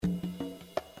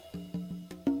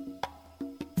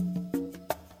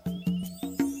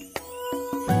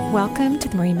Welcome to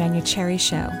the Marie Manucherry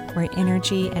Show, where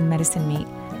energy and medicine meet.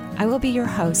 I will be your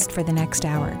host for the next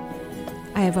hour.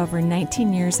 I have over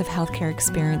 19 years of healthcare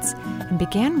experience and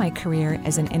began my career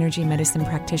as an energy medicine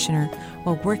practitioner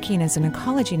while working as an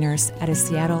oncology nurse at a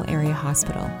Seattle area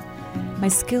hospital. My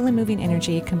skill in moving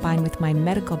energy combined with my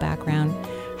medical background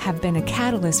have been a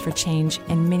catalyst for change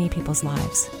in many people's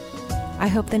lives. I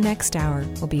hope the next hour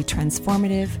will be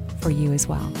transformative for you as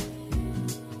well.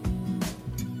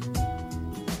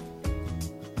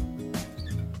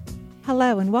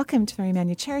 Hello and welcome to the Marie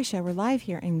Manucherry Show. We're live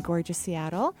here in gorgeous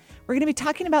Seattle. We're going to be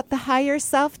talking about the higher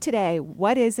self today.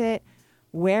 What is it?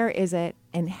 Where is it?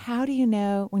 And how do you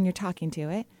know when you're talking to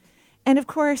it? And of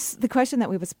course, the question that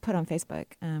we was put on Facebook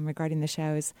regarding the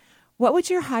show is, what would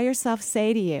your higher self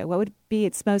say to you? What would be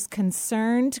its most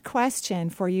concerned question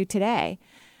for you today?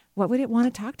 What would it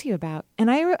want to talk to you about? And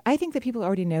I think that people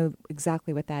already know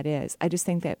exactly what that is. I just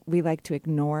think that we like to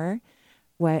ignore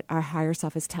what our higher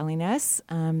self is telling us.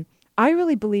 I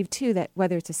really believe, too, that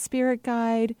whether it's a spirit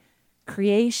guide,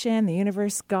 creation, the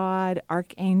universe, God,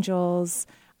 archangels,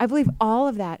 I believe all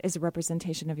of that is a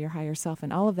representation of your higher self,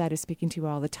 and all of that is speaking to you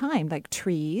all the time, like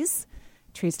trees.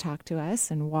 Trees talk to us,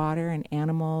 and water, and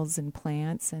animals, and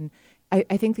plants. And I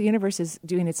think the universe is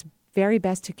doing its very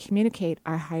best to communicate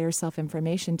our higher self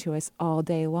information to us all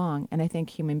day long. And I think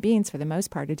human beings, for the most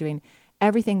part, are doing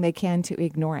everything they can to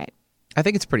ignore it. I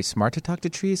think it's pretty smart to talk to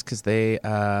trees because they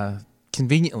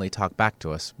conveniently talk back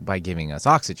to us by giving us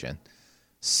oxygen.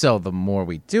 So the more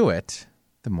we do it,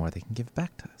 the more they can give it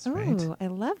back to us, right? Oh, I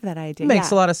love that idea. Makes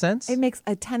a lot of sense. It makes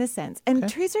a ton of sense. And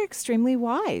trees are extremely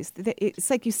wise. It's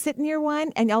like you sit near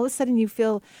one and all of a sudden you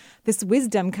feel this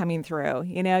wisdom coming through.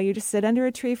 You know, you just sit under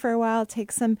a tree for a while,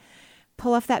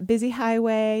 pull off that busy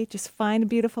highway, just find a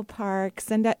beautiful park,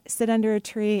 sit under a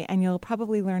tree, and you'll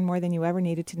probably learn more than you ever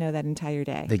needed to know that entire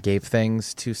day. They gave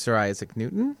things to Sir Isaac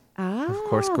Newton. Oh, of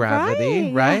course,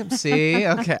 gravity, right? See?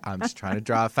 Okay, I'm just trying to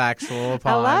draw a factual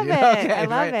upon I love you. it. Okay, I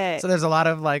love it. So there's a lot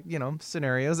of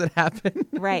scenarios that happen.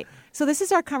 Right. So this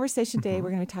is our conversation today. We're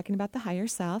going to be talking about the higher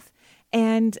self.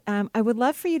 And I would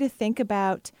love for you to think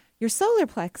about your solar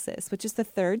plexus, which is the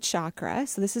third chakra.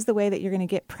 So this is the way that you're going to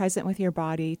get present with your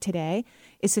body today,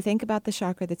 is to think about the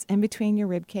chakra that's in between your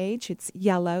rib cage. It's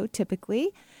yellow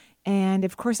typically. And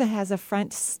of course, it has a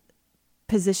front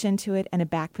position to it and a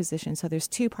back position. So there's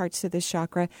two parts to this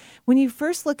chakra. When you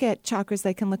first look at chakras,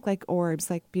 they can look like orbs,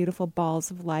 like beautiful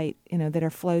balls of light, that are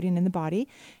floating in the body.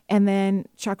 And then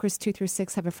chakras 2 through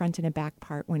 6 have a front and a back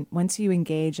part. Once you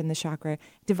engage in the chakra, it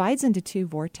divides into two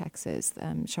vortexes,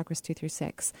 chakras 2 through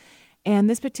 6. And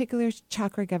this particular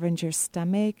chakra governs your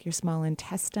stomach, your small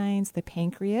intestines, the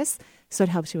pancreas. So it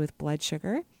helps you with blood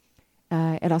sugar.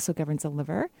 It also governs the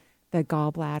liver, the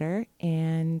gallbladder,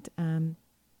 and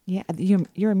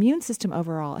your immune system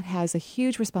overall. It has a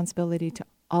huge responsibility to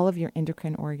all of your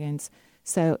endocrine organs.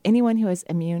 So anyone who has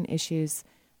immune issues,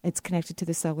 it's connected to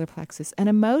the solar plexus. And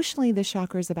emotionally, the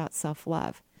chakra is about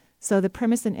self-love. So the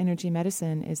premise in energy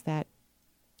medicine is that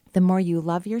the more you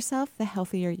love yourself, the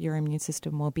healthier your immune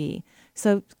system will be.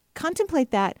 So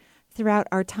contemplate that throughout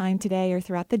our time today or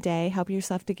throughout the day. Help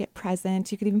yourself to get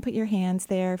present. You could even put your hands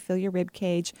there, feel your rib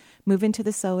cage, move into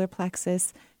the solar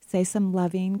plexus, say some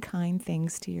loving, kind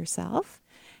things to yourself,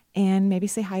 and maybe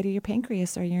say hi to your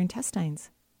pancreas or your intestines.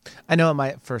 I know it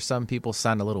might, for some people,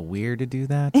 sound a little weird to do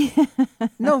that.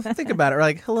 No, think about it. We're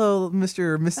like, hello, Mr.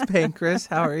 or Miss Pancreas.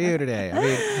 How are you today? I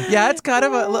mean, yeah, it's kind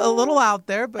of a little out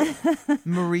there, but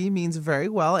Marie means very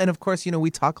well. And of course,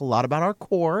 we talk a lot about our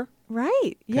core. Right.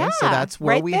 Okay, yeah. So that's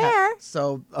where right we there.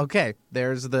 So, okay,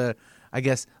 there's the, I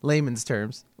guess, layman's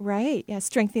terms. Right. Yeah.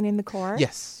 Strengthening the core.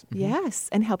 Yes. Mm-hmm. Yes.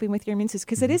 And helping with your immune system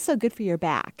because it is so good for your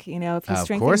back. If you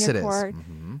strengthen your core,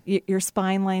 your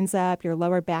spine lines up, your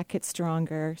lower back gets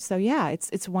stronger. So, yeah,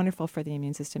 it's wonderful for the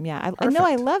immune system. Yeah. I know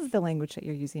I love the language that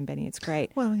you're using, Benny. It's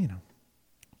great. Well,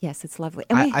 Yes, it's lovely.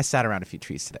 And I sat around a few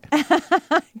trees today.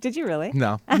 Did you really?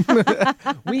 No.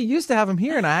 We used to have them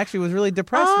here, and I actually was really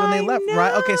depressed when they left. No.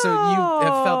 Right? Okay, so you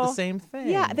have felt the same thing.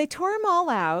 Yeah, they tore them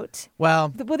all out. Well,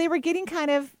 they were getting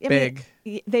kind of big.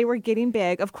 They were getting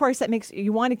big. Of course, that makes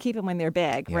you want to keep them when they're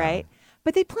big, right?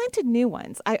 But they planted new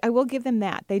ones. I will give them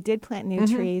that. They did plant new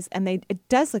trees, and it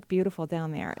does look beautiful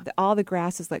down there. All the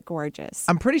grasses look gorgeous.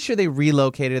 I'm pretty sure they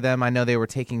relocated them. I know they were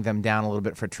taking them down a little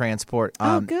bit for transport.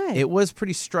 Good. It was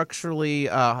pretty structurally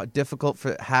difficult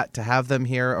to have them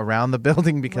here around the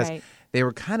building because they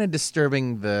were kind of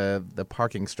disturbing the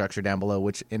parking structure down below,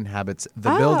 which inhabits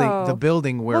the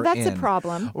building we're in. Well, that's a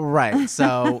problem. Right.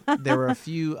 So there were a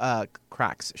few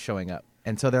cracks showing up.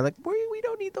 And so they're like, we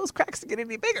don't need those cracks to get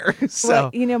any bigger. So, well,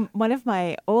 you know, one of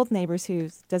my old neighbors who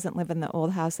doesn't live in the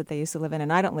old house that they used to live in,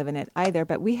 and I don't live in it either,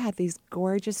 but we had these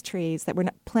gorgeous trees that were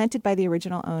planted by the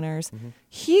original owners,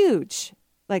 huge,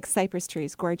 like cypress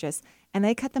trees, gorgeous. And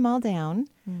they cut them all down.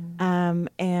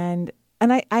 And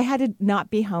I had to not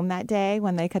be home that day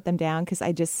when they cut them down because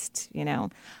I just, you know,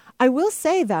 I will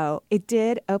say, though, it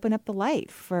did open up the light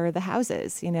for the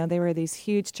houses. You know, they were these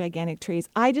huge, gigantic trees.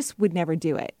 I just would never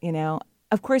do it, you know.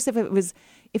 Of course, if it was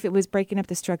breaking up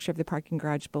the structure of the parking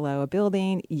garage below a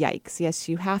building, yikes. Yes,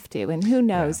 you have to. And who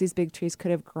knows, these big trees could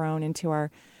have grown into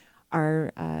our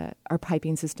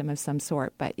piping system of some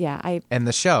sort. But yeah, and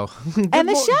the show. Good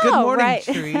morning, right?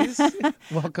 Trees.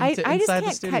 Welcome to I just Inside the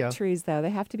can't Studio. cut trees though; they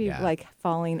have to be like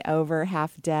falling over,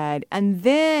 half dead, and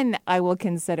then I will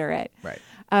consider it. Right.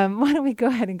 Why don't we go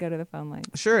ahead and go to the phone line?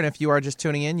 Sure, and if you are just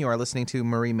tuning in, you are listening to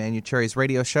Marie Manucheri's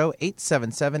radio show.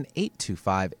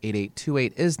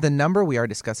 877-825-8828 is the number. We are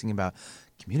discussing about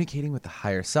communicating with the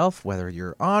higher self, whether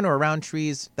you're on or around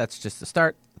trees. That's just the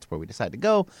start. That's where we decide to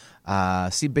go.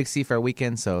 Big Seafair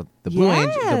weekend, so the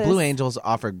Blue Angels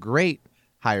offer great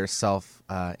higher self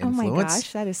influence. Oh my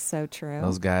gosh, that is so true.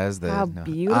 Those guys. How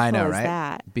beautiful I know, is right?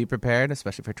 that? Be prepared,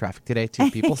 especially for traffic today, too,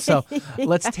 people. So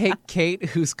let's take Kate,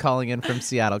 who's calling in from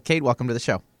Seattle. Kate, welcome to the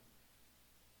show.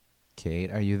 Kate,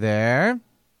 are you there?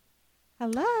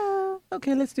 Hello.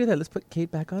 Okay, let's do that. Let's put Kate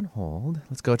back on hold.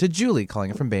 Let's go to Julie, calling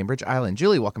in from Bainbridge Island.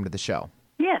 Julie, welcome to the show.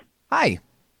 Yes. Hi.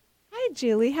 Hi,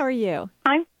 Julie. How are you?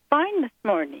 I'm fine this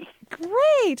morning.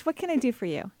 Great. What can I do for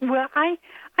you? Well, I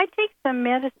take some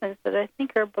medicines that I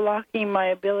think are blocking my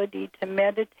ability to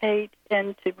meditate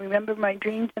and to remember my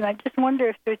dreams, and I just wonder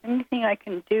if there's anything I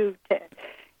can do to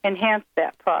enhance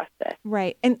that process.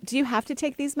 Right. And do you have to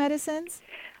take these medicines?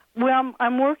 Well,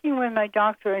 I'm working with my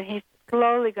doctor, and he's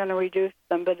slowly going to reduce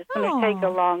them, but it's going to take a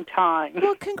long time.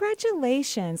 Well,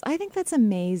 congratulations. I think that's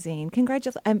amazing.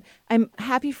 I'm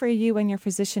happy for you and your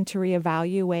physician to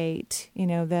reevaluate, you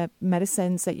know, the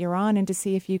medicines that you're on and to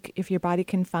see if your body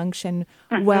can function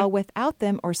well without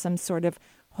them or some sort of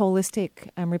holistic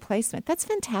replacement. That's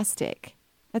fantastic.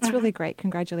 That's really great.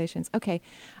 Congratulations. Okay.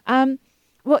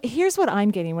 Well, here's what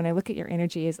I'm getting when I look at your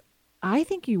energy is I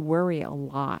think you worry a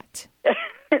lot.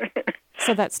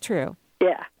 So that's true.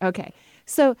 Yeah. Okay.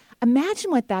 So imagine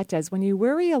what that does. When you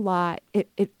worry a lot,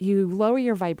 you lower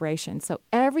your vibration. So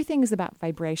everything is about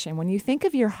vibration. When you think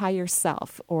of your higher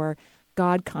self or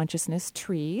God consciousness,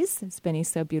 trees, as Benny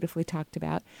so beautifully talked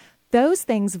about, those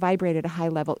things vibrate at a high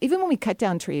level. Even when we cut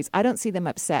down trees, I don't see them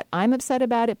upset. I'm upset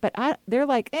about it, but they're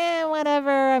like,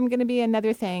 whatever, I'm going to be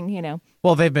another thing, you know.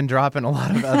 Well, they've been dropping a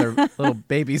lot of other little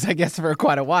babies, I guess, for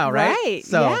quite a while, right? Right,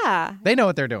 so yeah. They know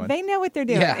what they're doing. They know what they're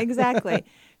doing, Yeah. exactly.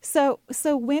 So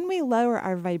when we lower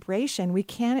our vibration, we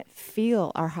can't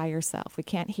feel our higher self. We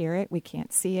can't hear it. We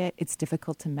can't see it. It's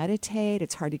difficult to meditate.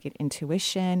 It's hard to get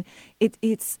intuition.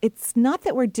 It's not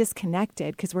that we're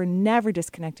disconnected, because we're never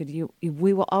disconnected.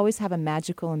 We will always have a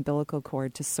magical umbilical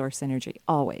cord to source energy,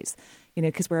 always, you know,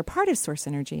 because we're a part of source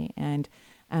energy, and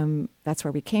that's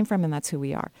where we came from, and that's who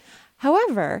we are.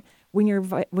 However, when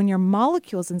your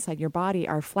molecules inside your body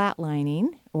are flatlining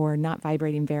or not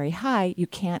vibrating very high, you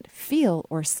can't feel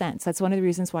or sense. That's one of the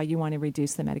reasons why you want to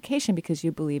reduce the medication, because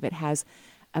you believe it has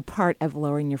a part of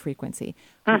lowering your frequency,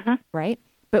 right?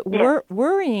 But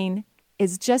worrying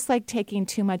is just like taking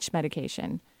too much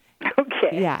medication.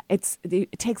 Okay. Yeah, it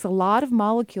takes a lot of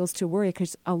molecules to worry,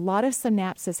 because a lot of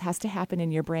synapses has to happen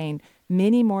in your brain.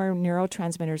 Many more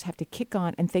neurotransmitters have to kick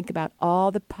on and think about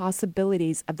all the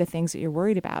possibilities of the things that you're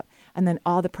worried about, and then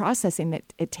all the processing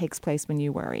that it takes place when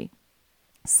you worry.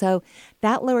 So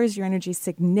that lowers your energy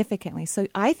significantly. So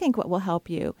I think what will help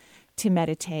you to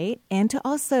meditate and to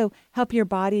also help your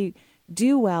body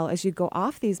do well as you go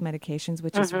off these medications,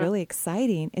 which is really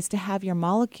exciting, is to have your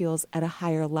molecules at a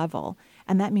higher level.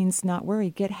 And that means not worry,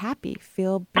 get happy,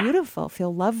 feel beautiful,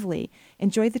 feel lovely,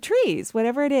 enjoy the trees,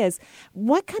 whatever it is.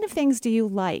 What kind of things do you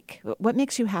like? What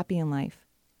makes you happy in life?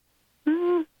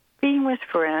 Being with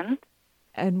friends.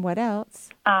 And what else?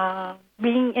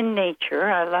 Being in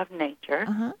nature. I love nature.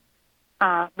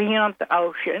 Being on the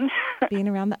ocean. Being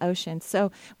around the ocean.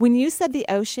 So when you said the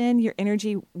ocean, your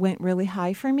energy went really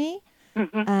high for me.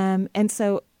 And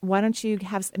so why don't you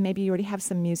maybe you already have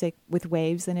some music with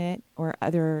waves in it or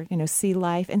other, sea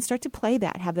life, and start to play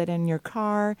that. Have that in your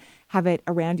car, have it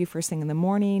around you first thing in the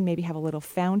morning, maybe have a little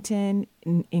fountain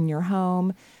in your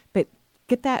home, but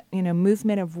get that,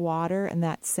 movement of water and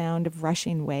that sound of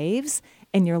rushing waves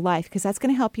in your life, because that's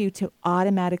going to help you to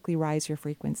automatically rise your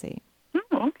frequency.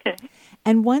 Oh, okay.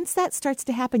 And once that starts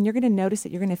to happen, you're going to notice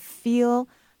that you're going to feel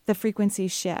the frequency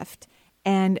shift.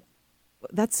 And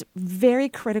That's very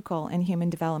critical in human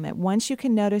development. Once you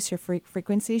can notice your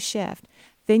frequency shift,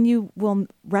 then you will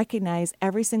recognize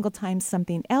every single time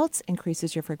something else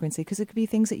increases your frequency, because it could be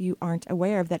things that you aren't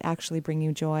aware of that actually bring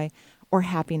you joy or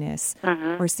happiness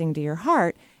or sing to your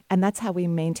heart. And that's how we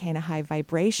maintain a high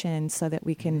vibration, so that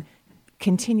we can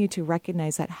continue to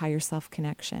recognize that higher self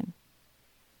connection.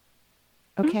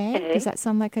 Okay? Does that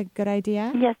sound like a good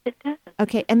idea? Yes, it does.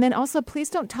 Okay. And then also, please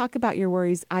don't talk about your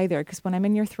worries either, because when I'm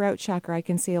in your throat chakra, I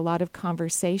can see a lot of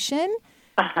conversation,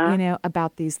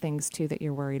 about these things too that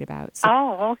you're worried about. So,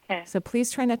 okay. So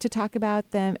please try not to talk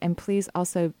about them, and please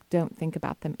also don't think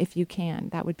about them if you can.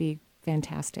 That would be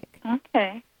fantastic.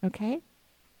 Okay. Okay?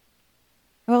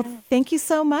 Well, thank you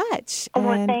so much.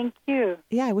 Well, thank you.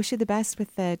 Yeah, I wish you the best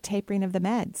with the tapering of the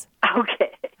meds.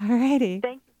 Okay. All righty.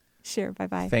 Thank you. Sure,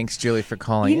 bye-bye. Thanks, Julie, for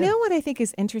calling in. You know what I think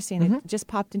is interesting? It just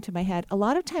popped into my head. A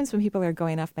lot of times when people are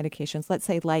going off medications, let's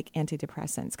say like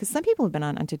antidepressants, because some people have been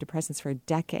on antidepressants for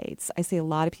decades. I see a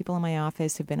lot of people in my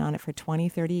office who've been on it for 20,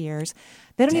 30 years.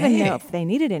 They don't even know if they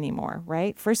need it anymore,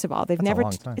 right? First of all, they've never.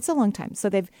 It's a long time.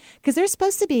 So because they're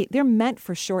supposed to be, they're meant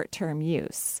for short-term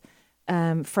use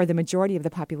for the majority of the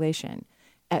population.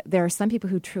 There are some people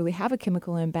who truly have a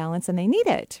chemical imbalance and they need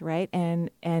it, right?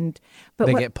 But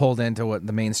they get pulled into what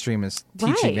the mainstream is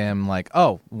teaching them, like,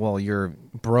 oh, well, you're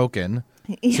broken,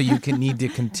 so you need to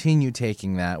continue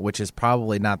taking that, which is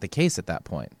probably not the case at that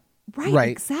point. Right,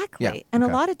 exactly. Yeah, and a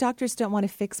lot of doctors don't want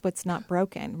to fix what's not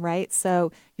broken, right?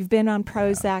 So you've been on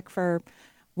Prozac for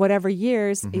whatever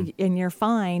years and you're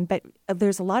fine, but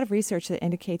there's a lot of research that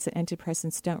indicates that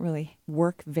antidepressants don't really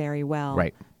work very well.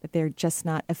 Right. That they're just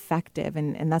not effective,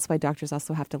 and that's why doctors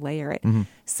also have to layer it.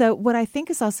 So what I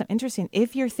think is also interesting,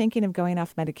 if you're thinking of going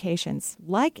off medications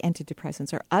like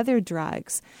antidepressants or other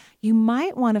drugs, you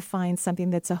might want to find something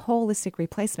that's a holistic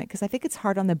replacement, because I think it's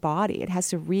hard on the body. It has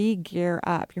to re-gear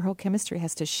up. Your whole chemistry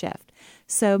has to shift.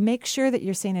 So make sure that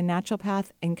you're seeing a naturopath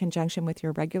in conjunction with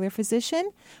your regular physician,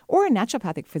 or a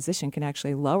naturopathic physician can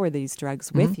actually lower these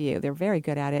drugs with you. They're very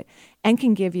good at it and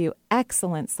can give you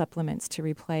excellent supplements to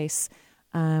replace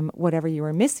whatever you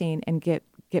were missing and get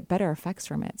better effects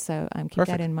from it. So keep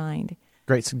that in mind.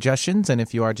 Great suggestions. And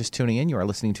if you are just tuning in, you are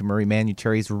listening to Marie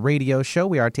Manucheri's radio show.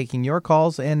 We are taking your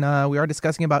calls, and we are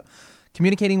discussing about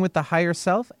communicating with the higher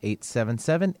self.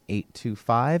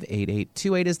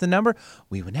 877-825-8828 is the number.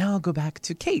 We will now go back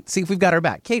to Kate, see if we've got her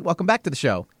back. Kate, welcome back to the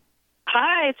show.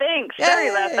 Hi, thanks. Sorry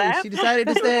about that. She decided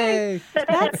to stay.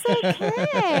 That's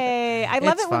okay. I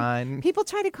love it's it fine. when people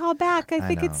try to call back. I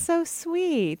think it's so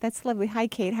sweet. That's lovely. Hi,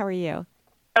 Kate. How are you?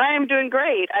 I am doing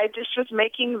great. I just was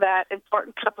making that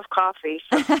important cup of coffee.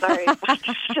 So sorry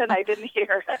that I didn't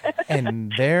hear.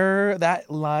 And there, that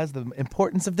lies the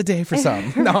importance of the day for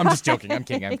some. No, I'm just joking. I'm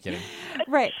kidding.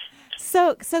 Right.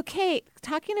 So Kate,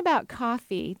 talking about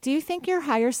coffee, do you think your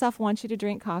higher self wants you to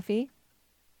drink coffee?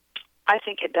 I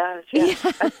think it does, yes.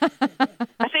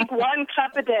 I think 1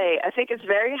 cup a day. I think it's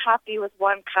very happy with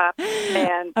 1 cup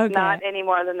and not any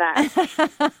more than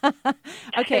that.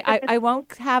 Okay, I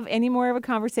won't have any more of a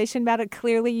conversation about it.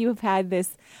 Clearly, you have had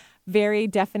this very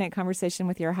definite conversation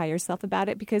with your higher self about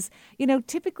it, because,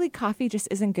 typically coffee just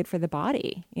isn't good for the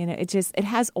body. It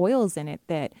has oils in it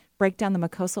that break down the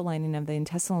mucosal lining of the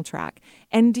intestinal tract.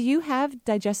 And do you have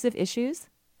digestive issues?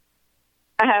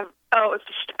 I have.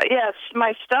 Yes.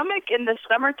 My stomach in the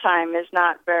summertime is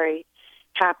not very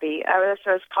happy. What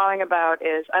I was calling about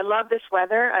is I love this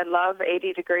weather. I love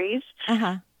 80 degrees.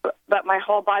 But my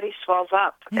whole body swells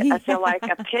up. I feel like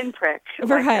a pinprick,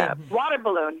 like a water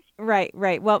balloon. Right.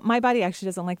 Well, my body actually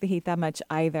doesn't like the heat that much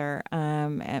either.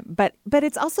 But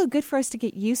it's also good for us to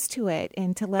get used to it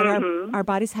and to let our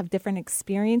bodies have different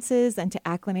experiences and to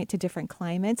acclimate to different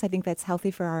climates. I think that's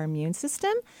healthy for our immune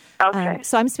system. Okay.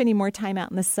 So I'm spending more time out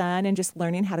in the sun and just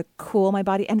learning how to cool my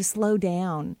body and to slow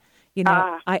down.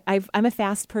 I'm a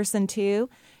fast person too.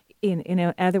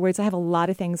 In other words, I have a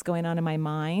lot of things going on in my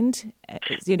mind.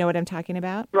 You know what I'm talking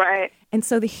about? Right. And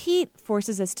so the heat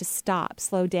forces us to stop,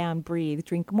 slow down, breathe,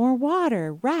 drink more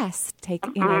water, rest, take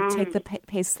the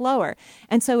pace slower.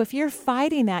 And so if you're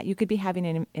fighting that, you could be having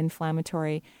an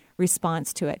inflammatory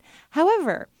response to it.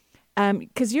 However,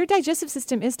 because your digestive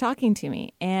system is talking to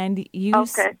me, and you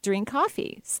drink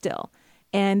coffee still.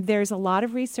 And there's a lot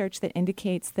of research that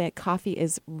indicates that coffee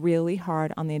is really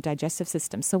hard on the digestive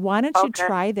system. So why don't you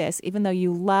try this, even though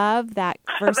you love that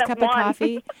first cup of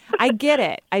coffee? I get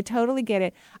it. I totally get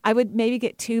it. I would maybe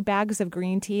get 2 bags of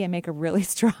green tea and make a really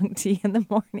strong tea in the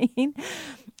morning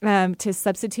to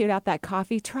substitute out that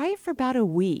coffee. Try it for about a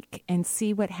week and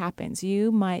see what happens.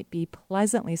 You might be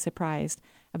pleasantly surprised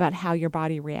about how your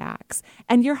body reacts.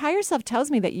 And your higher self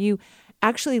tells me that you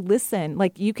actually listen.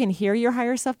 Like you can hear your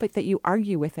higher self, but that you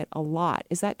argue with it a lot.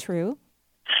 Is that true?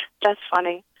 That's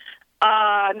funny.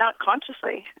 Not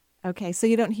consciously. Okay, so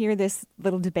you don't hear this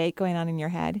little debate going on in your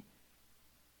head?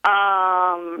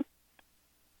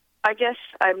 I guess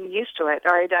I'm used to it,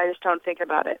 or I just don't think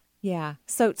about it. Yeah.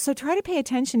 So try to pay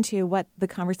attention to what the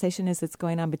conversation is that's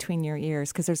going on between your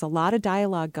ears, because there's a lot of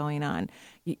dialogue going on.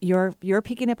 You're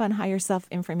picking up on higher self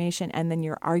information, and then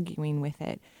you're arguing with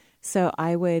it. So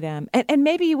I would, and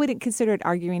maybe you wouldn't consider it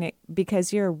arguing it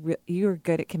because you're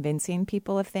good at convincing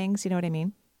people of things. You know what I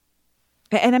mean?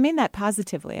 And I mean that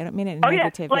positively. I don't mean it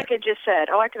negatively. Yeah, like I just said.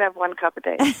 I could have 1 cup a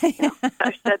day.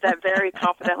 I said that very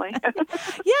confidently.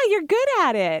 Yeah, you're good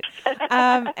at it.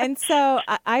 And so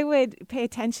I would pay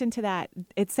attention to that.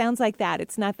 It sounds like that.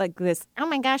 It's not like this, oh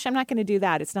my gosh, I'm not going to do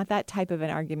that. It's not that type of an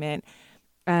argument.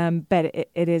 But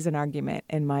it is an argument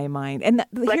in my mind. And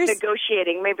like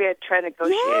negotiating. Maybe I'd try to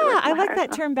negotiate. Yeah, I like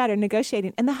that term better,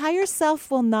 negotiating. And the higher self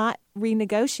will not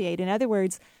renegotiate. In other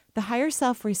words, the higher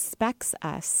self respects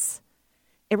us.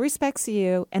 It respects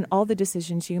you and all the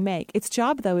decisions you make. Its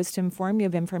job, though, is to inform you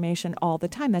of information all the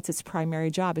time. That's its primary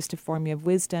job, is to inform you of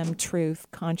wisdom, truth,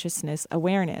 consciousness,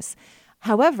 awareness.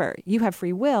 However, you have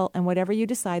free will, and whatever you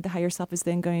decide, the higher self is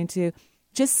then going to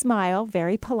just smile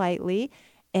very politely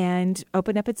and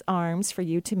open up its arms for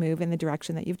you to move in the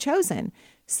direction that you've chosen.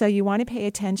 So you want to pay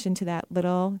attention to that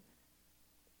little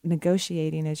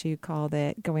negotiating, as you called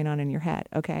it, going on in your head,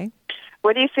 okay?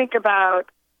 What do you think about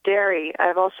dairy?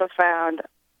 I've also found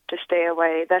to stay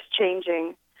away. That's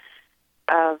changing.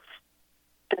 I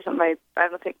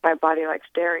don't think my body likes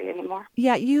dairy anymore.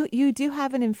 Yeah, you do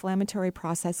have an inflammatory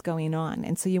process going on,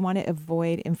 and so you want to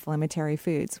avoid inflammatory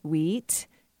foods. Wheat,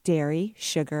 dairy,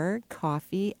 sugar,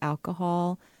 coffee,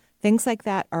 alcohol, things like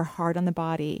that are hard on the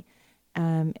body.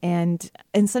 And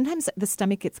sometimes the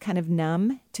stomach gets kind of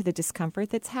numb to the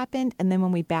discomfort that's happened, and then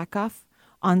when we back off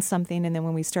on something, and then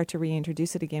when we start to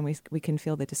reintroduce it again, we can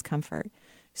feel the discomfort.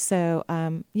 So,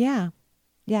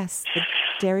 yes, the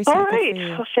dairy's all not good right. for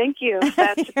you. Well, thank you.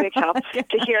 That's a big help to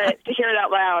hear it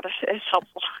out loud. Is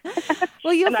helpful.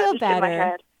 Well, you'll feel just in my better.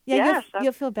 head. Yeah, Yes,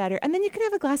 you'll feel better, and then you can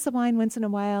have a glass of wine once in a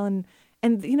while. And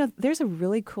there's a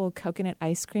really cool coconut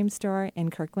ice cream store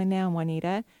in Kirkland now, in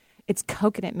Juanita. It's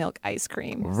coconut milk ice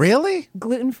cream. Really?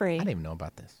 Gluten-free. I didn't even know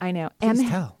about this. I know. Please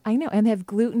tell. I know. And they have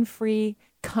gluten-free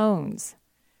cones.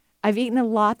 I've eaten a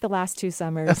lot the last 2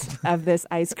 summers of this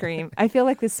ice cream. I feel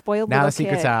like this spoiled Now little the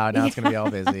secret's kid. out. Now it's going to be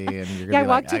all busy. And you're going to be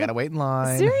like, I got to wait in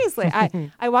line. Seriously.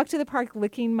 I walk to the park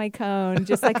licking my cone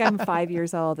just like I'm 5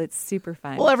 years old. It's super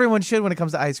fun. Well, everyone should when it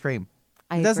comes to ice cream.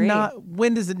 I agree.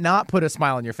 When does it not put a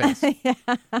smile on your face? Yeah.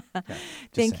 Okay,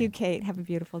 Thank saying. you, Kate. Have a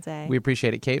beautiful day. We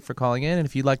appreciate it, Kate, for calling in. And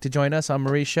if you'd like to join us on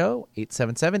Marie's show,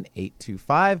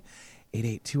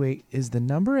 877-825-8828 is the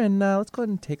number. And let's go ahead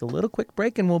and take a little quick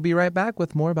break, and we'll be right back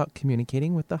with more about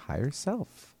communicating with the higher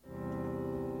self.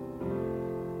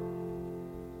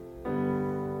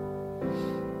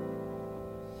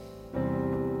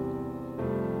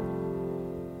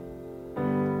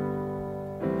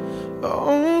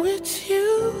 Oh, it's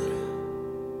you.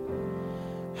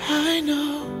 I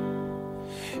know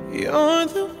you're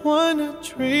the one I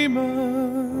dream of.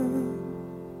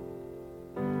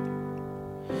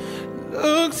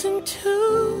 Looks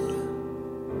into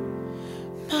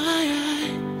my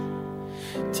eyes,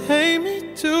 take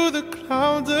me to the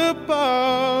clouds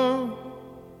above.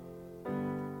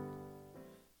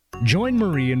 Join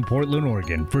Marie in Portland,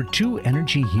 Oregon for 2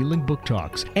 energy healing book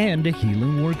talks and a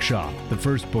healing workshop. The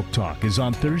first book talk is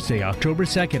on Thursday, October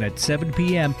 2nd at 7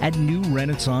 p.m. at New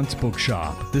Renaissance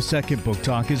Bookshop. The second book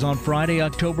talk is on Friday,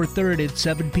 October 3rd at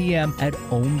 7 p.m. at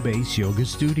Home Base Yoga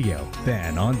Studio.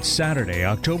 Then on Saturday,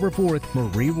 October 4th,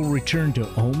 Marie will return to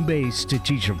Home Base to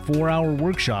teach a 4-hour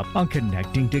workshop on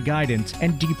connecting to guidance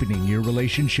and deepening your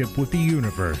relationship with the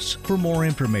universe. For more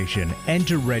information and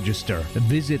to register,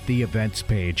 visit the events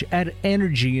page at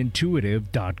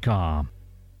energyintuitive.com.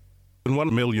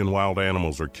 1 million wild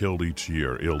animals are killed each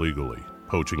year illegally.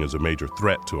 Poaching is a major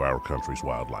threat to our country's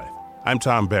wildlife. I'm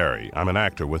Tom Barry. I'm an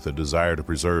actor with a desire to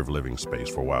preserve living space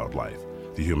for wildlife.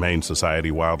 The Humane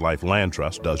Society Wildlife Land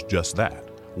Trust does just that.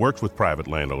 Works with private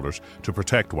landowners to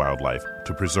protect wildlife,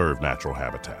 to preserve natural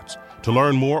habitats. To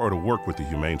learn more or to work with the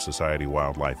Humane Society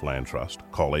Wildlife Land Trust,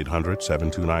 call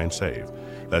 800-729-SAVE.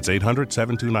 That's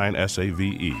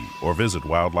 800-729-SAVE, or visit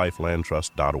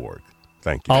wildlifelandtrust.org.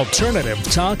 Thank you. Alternative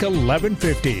Talk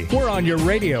 1150. We're on your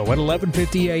radio at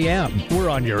 1150 a.m. We're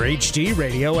on your HD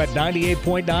radio at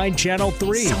 98.9 Channel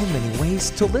 3. So many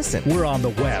ways to listen. We're on the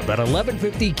web at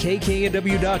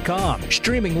 1150kknw.com,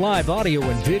 streaming live audio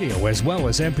and video as well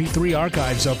as MP3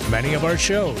 archives of many of our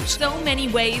shows. So many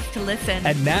ways to listen.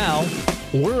 And now,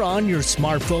 We're on your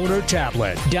smartphone or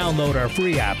tablet. Download our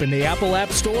free app in the Apple App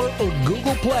Store or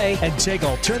Google Play and take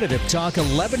Alternative Talk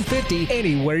 1150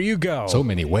 anywhere you go. So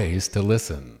many ways to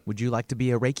listen. Would you like to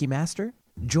be a Reiki master?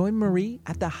 Join Marie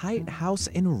at the Hyatt House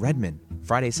in Redmond,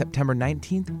 Friday, September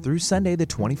 19th through Sunday, the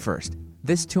 21st.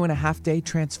 This 2.5-day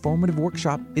transformative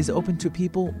workshop is open to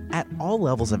people at all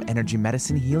levels of energy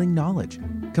medicine healing knowledge.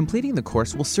 Completing the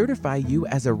course will certify you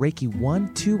as a Reiki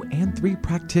 1, 2, and 3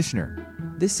 practitioner.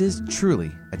 This is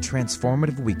truly a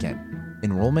transformative weekend.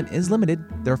 Enrollment is limited,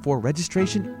 therefore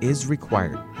registration is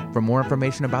required. For more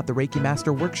information about the Reiki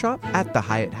Master Workshop at the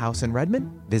Hyatt House in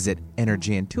Redmond, visit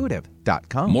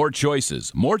energyintuitive.com. More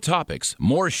choices, more topics,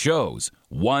 more shows.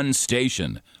 One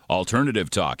station. Alternative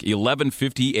Talk,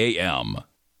 1150 AM.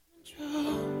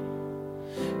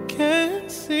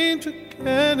 Can't seem to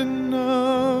get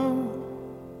enough.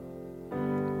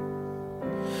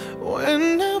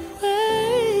 When I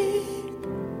wake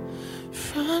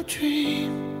from a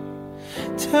dream,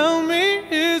 tell me,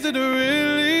 is it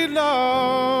really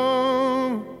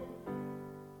love?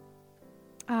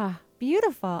 Ah,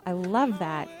 beautiful. I love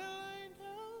that.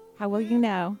 How will you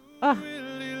know? Oh.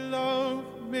 Really love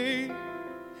me.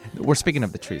 We're speaking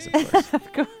of the trees, of course.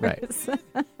 Of course. Right.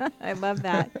 I love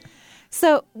that.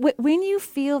 So when you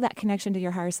feel that connection to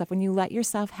your higher self, when you let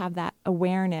yourself have that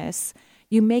awareness,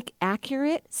 you make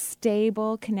accurate,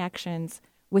 stable connections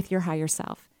with your higher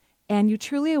self. And you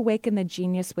truly awaken the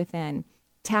genius within,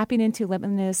 tapping into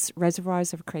limitless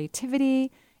reservoirs of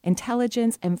creativity,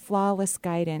 intelligence, and flawless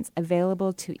guidance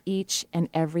available to each and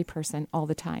every person all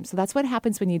the time. So that's what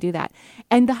happens when you do that.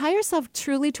 And the higher self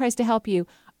truly tries to help you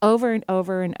over and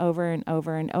over and over and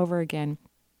over and over again.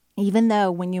 Even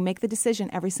though when you make the decision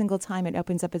every single time, it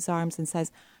opens up its arms and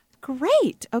says,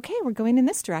 great, okay, we're going in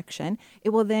this direction. It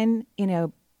will then,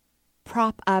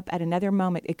 prop up at another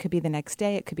moment. It could be the next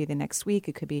day, it could be the next week,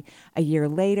 it could be a year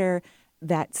later.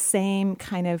 That same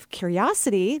kind of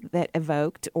curiosity that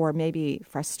evoked, or maybe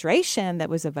frustration that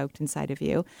was evoked inside of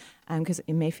you, because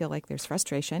it may feel like there's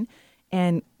frustration,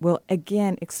 and will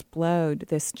again explode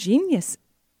this genius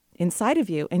inside of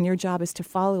you. And your job is to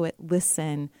follow it,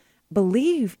 listen,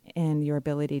 believe in your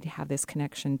ability to have this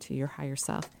connection to your higher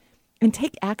self, and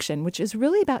take action, which is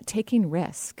really about taking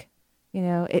risk.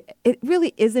 It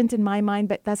really isn't in my mind,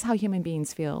 but that's how human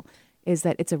beings feel, is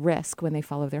that it's a risk when they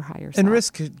follow their higher self. And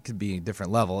risk could be a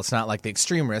different level. It's not like the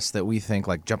extreme risk that we think,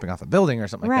 like jumping off a building or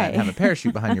something like that and have a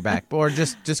parachute behind your back, or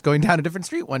just going down a different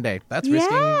street one day. That's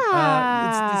risking.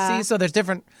 See, so there's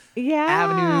different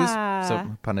avenues,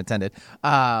 so pun intended,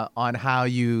 on how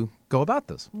you go about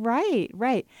this.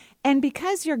 Right. And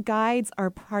because your guides are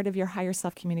part of your higher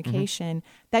self-communication,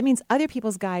 that means other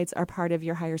people's guides are part of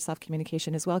your higher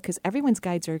self-communication as well, because everyone's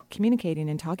guides are communicating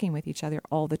and talking with each other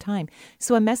all the time.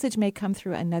 So a message may come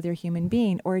through another human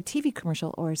being, or a TV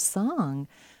commercial, or a song,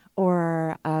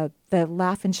 or the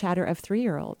laugh and chatter of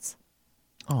 3-year-olds.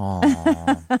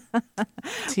 Aww.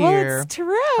 Tear. Well, it's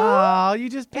true. Oh, you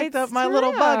just picked up my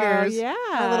little buggers. Yeah.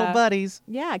 My little buddies.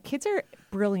 Yeah, kids are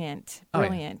brilliant. Oh,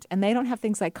 yeah. And they don't have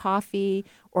things like coffee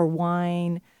or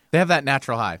wine. They have that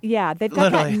natural high. Yeah, they've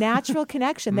got Literally. that natural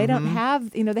connection. They don't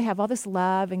have, they have all this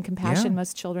love and compassion.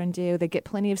 Most children do. They get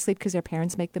plenty of sleep because their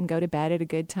parents make them go to bed at a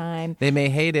good time. They may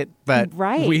hate it, but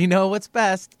we know what's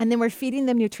best. And then we're feeding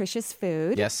them nutritious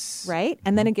food. Yes. Right?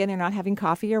 And then again, they're not having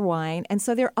coffee or wine. And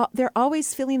so they're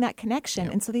always feeling that connection.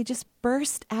 And so they just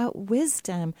burst out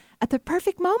wisdom at the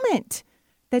perfect moment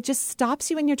that just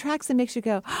stops you in your tracks and makes you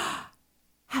go,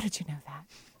 how did you know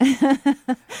that?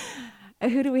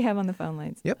 Who do we have on the phone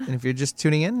lines? Yep. And if you're just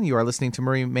tuning in, you are listening to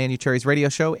Marie Manucheri's radio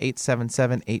show.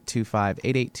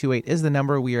 877-825-8828 is the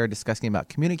number. We are discussing about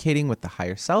communicating with the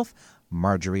higher self.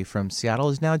 Marjorie from Seattle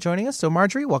is now joining us. So,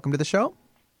 Marjorie, welcome to the show.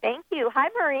 Thank you. Hi,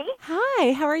 Marie.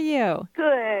 Hi. How are you?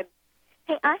 Good.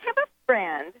 Hey, I have a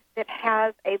friend that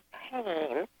has a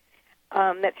pain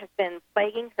that has been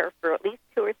plaguing her for at least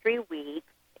 2 or 3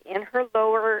 weeks in her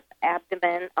lower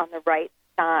abdomen on the right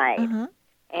side. Uh-huh.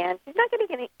 And she's not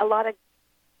getting a lot of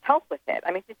help with it.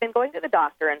 I mean, she's been going to the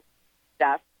doctor and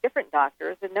stuff, different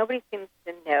doctors, and nobody seems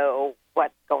to know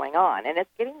what's going on. And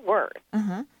it's getting worse.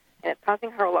 Uh-huh. And it's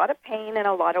causing her a lot of pain and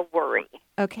a lot of worry.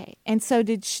 Okay. And so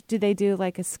did they do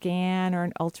like a scan or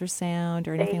an ultrasound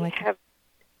or anything like that?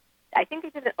 I think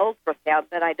they did an ultrasound,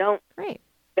 but I don't. Great.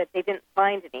 But they didn't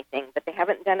find anything. But they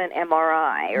haven't done an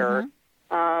MRI or,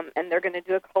 and they're going to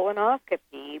do a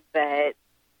colonoscopy. But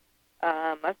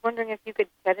I was wondering if you could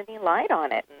shed any light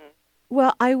on it.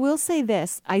 Well, I will say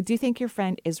this. I do think your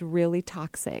friend is really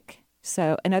toxic.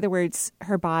 So, in other words,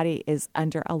 her body is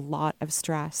under a lot of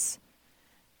stress.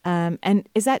 And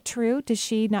is that true? Does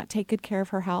she not take good care of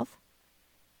her health?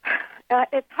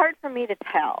 It's hard for me to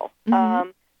tell.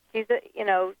 She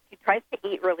tries to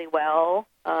eat really well,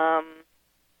 and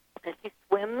she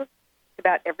swims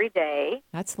about every day.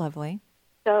 That's lovely.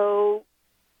 So,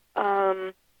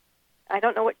 I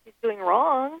don't know what she's doing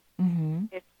wrong.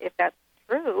 If that's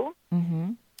true.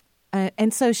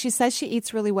 And so she says she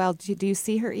eats really well. Do you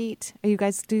see her eat?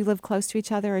 Do you live close to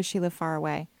each other, or does she live far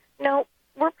away? No,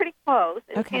 we're pretty close.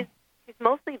 Okay. She's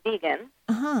mostly vegan.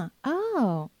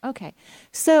 Oh, okay.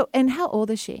 So, and how old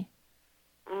is she?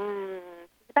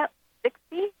 She's about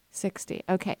 60. 60.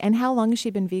 Okay. And how long has she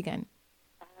been vegan?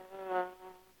 A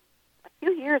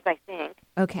few years, I think.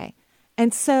 Okay.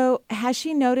 And so has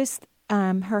she noticed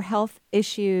her health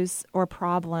issues or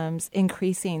problems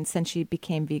increasing since she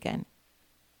became vegan?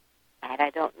 That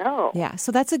I don't know. Yeah.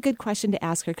 So that's a good question to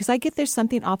ask her, because I get there's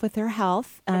something off with her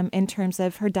health in terms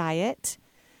of her diet.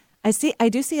 I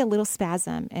do see a little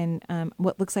spasm in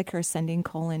what looks like her ascending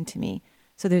colon to me.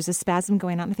 So there's a spasm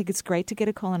going on. I think it's great to get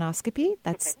a colonoscopy.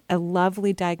 That's a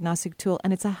lovely diagnostic tool,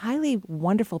 and it's a highly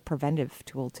wonderful preventive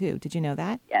tool too. Did you know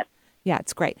that? Yes. Yeah,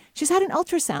 it's great. She's had an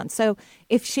ultrasound. So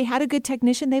if she had a good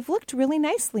technician, they've looked really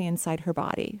nicely inside her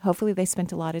body. Hopefully they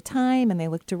spent a lot of time and they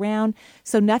looked around.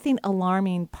 So nothing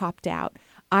alarming popped out.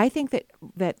 I think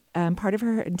that part of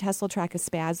her intestinal tract is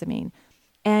spasming.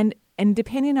 And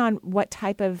depending on what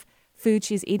type of food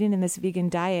she's eating in this vegan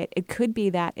diet, it could be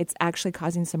that it's actually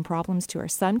causing some problems to her.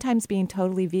 Sometimes being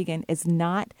totally vegan is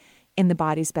not in the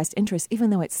body's best interest, even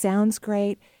though it sounds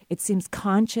great. It seems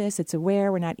conscious. It's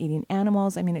aware. We're not eating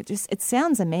animals. I mean, it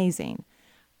sounds amazing.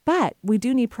 But we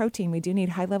do need protein. We do need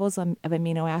high levels of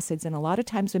amino acids. And a lot of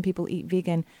times when people eat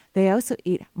vegan, they also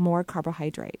eat more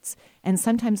carbohydrates. And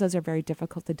sometimes those are very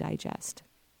difficult to digest.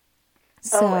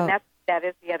 And that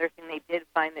is the other thing. They did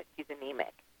find that she's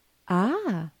anemic.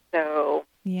 So...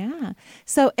 Yeah.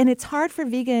 So, and it's hard for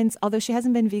vegans, although she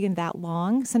hasn't been vegan that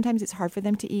long, sometimes it's hard for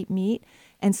them to eat meat.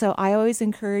 And so I always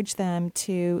encourage them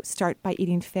to start by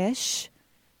eating fish,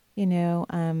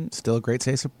 Still a great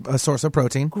source of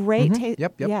protein. Great taste.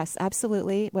 Yep. Yes,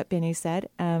 absolutely. What Benny said.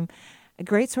 A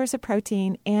great source of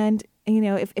protein. And,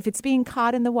 if it's being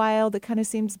caught in the wild, it kind of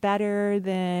seems better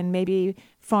than maybe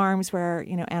farms where,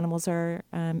 animals are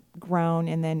grown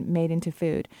and then made into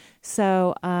food.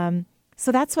 So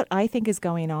that's what I think is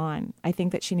going on. I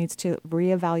think that she needs to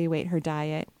reevaluate her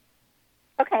diet.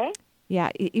 Okay. Yeah,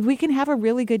 we can have a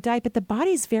really good diet, but the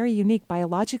body's very unique.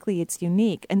 Biologically, it's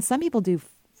unique. And some people do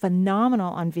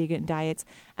phenomenal on vegan diets,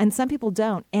 and some people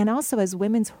don't. And also, as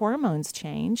women's hormones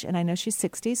change, and I know she's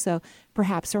 60, so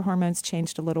perhaps her hormones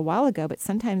changed a little while ago, but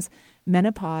sometimes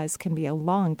menopause can be a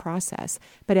long process.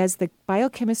 But as the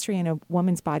biochemistry in a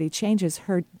woman's body changes,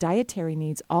 her dietary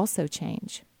needs also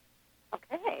change.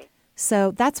 Okay.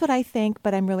 So that's what I think,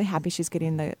 but I'm really happy she's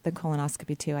getting the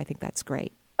colonoscopy too. I think that's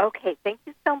great. Okay, thank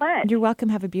you so much. You're welcome.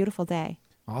 Have a beautiful day.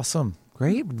 Awesome.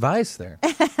 Great advice there.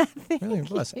 Really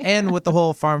was. And with the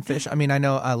whole farm fish, I mean, I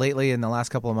know lately in the last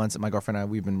couple of months, my girlfriend and I,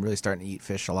 we've been really starting to eat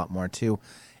fish a lot more too.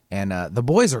 And the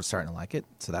boys are starting to like it,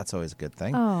 so that's always a good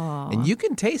thing. Aww. And you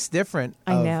can taste different.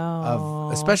 I know.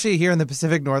 Especially here in the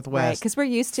Pacific Northwest. Right, because we're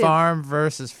used to farm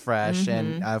versus fresh.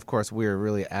 And, of course, we're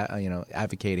really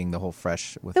advocating the whole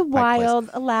fresh with the Pike wild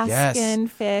Place. Alaskan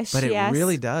fish. But it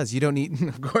really does. You don't need,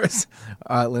 of course,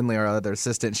 Lindley, our other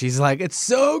assistant, she's like, it's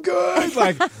so good.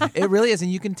 Like, it really is.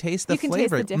 And you can taste the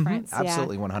flavor. Taste the difference.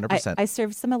 Absolutely, 100%. I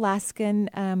served some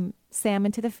Alaskan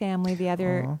salmon to the family the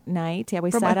other night. Yeah,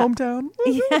 we from sat my up. hometown.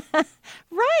 Yeah,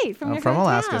 right, from your from hometown.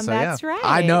 Alaska. So that's right.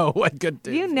 I know what good.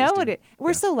 You know what it.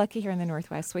 We're so lucky here in the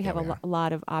Northwest. We have a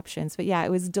lot of options. But yeah, it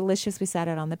was delicious. We sat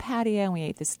out on the patio and we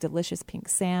ate this delicious pink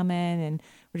salmon, and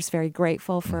we're just very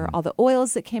grateful for all the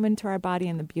oils that came into our body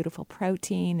and the beautiful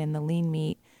protein and the lean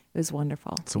meat. It was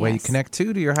wonderful. It's the way you connect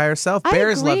to your higher self.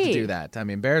 Bears love to do that. I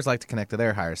mean, bears like to connect to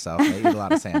their higher self. They eat a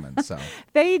lot of salmon. So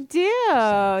they do.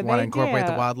 So if you want to incorporate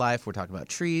the wildlife. We're talking about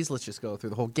trees. Let's just go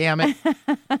through the whole gamut.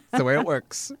 That's the way it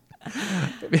works.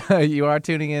 You are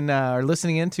tuning in or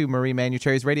listening in to Marie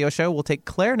Manucherry's radio show. We'll take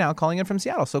Claire now, calling in from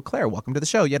Seattle. So Claire, welcome to the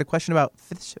show. You had a question about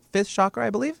fifth chakra, I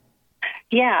believe?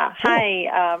 Yeah. Cool.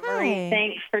 Hi, Marie.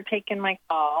 Thanks for taking my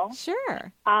call.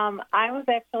 Sure. I was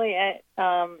actually at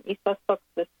East West Books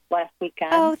this last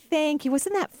weekend. Oh, thank you.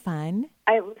 Wasn't that fun?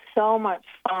 It was so much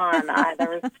fun. There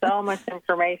was so much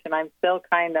information. I'm still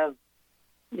kind of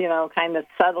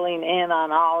settling in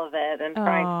on all of it and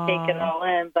trying to take it all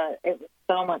in, but it was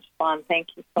so much fun. Thank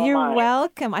you so much. You're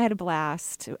welcome. I had a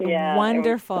blast. Yeah,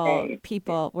 wonderful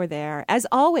people were there. As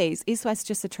always, East West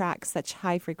just attracts such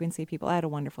high frequency people. I had a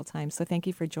wonderful time. So thank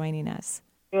you for joining us.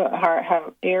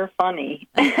 You're funny.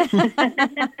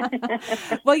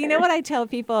 Well, you know what I tell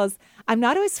people is I'm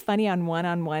not always funny on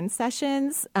one-on-one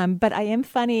sessions, but I am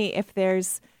funny if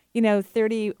there's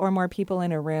 30 or more people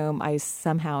in a room. I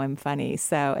somehow am funny.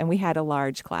 So, and we had a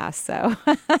large class. So,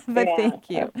 but thank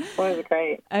you. That was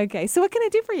great. Okay. So, what can I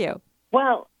do for you?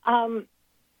 Well, I'm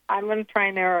going to try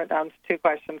and narrow it down to two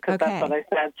questions because that's what I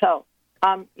said. So,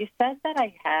 you said that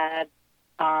I had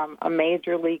a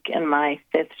major leak in my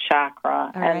fifth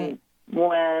chakra. All and right.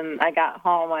 when I got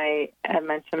home, I had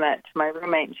mentioned that to my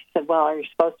roommate, and she said, well, are you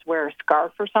supposed to wear a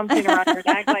scarf or something around your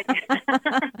neck?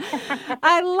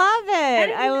 I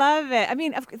love it. I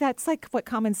mean, that's like what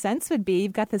common sense would be.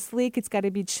 You've got this leak. It's got to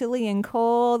be chilly and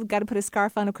cold. Got to put a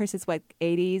scarf on. Of course, it's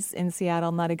 80s in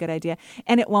Seattle. Not a good idea.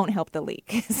 And it won't help the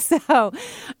leak. So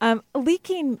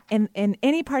leaking in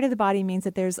any part of the body means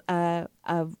that there's a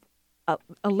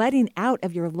letting out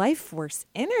of your life force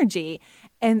energy,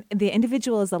 and the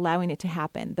individual is allowing it to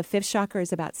happen. The fifth chakra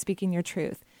is about speaking your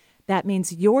truth. That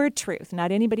means your truth,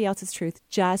 not anybody else's truth,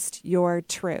 just your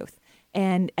truth.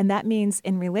 And that means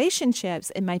in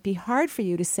relationships, it might be hard for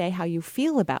you to say how you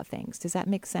feel about things. Does that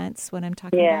make sense, what I'm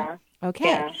talking about? Okay.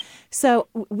 Yeah. So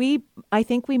I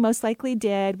think we most likely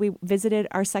did. We visited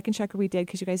our second chakra. We did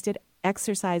because you guys did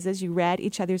exercises. You read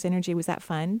each other's energy. Was that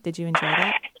fun? Did you enjoy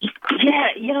that? Yeah,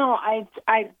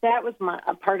 I that was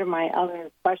a part of my other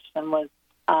question was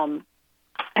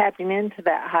tapping into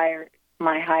that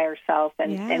my higher self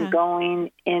and going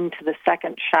into the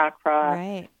second chakra.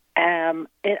 Right.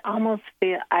 It almost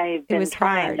feels I've been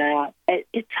trying that.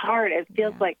 It's hard. It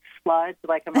feels like sludge.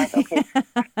 Like I'm like, okay,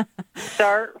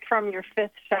 start from your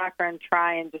fifth chakra and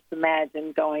try and just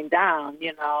imagine going down.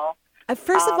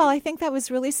 First of all, I think that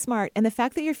was really smart. And the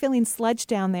fact that you're feeling sludge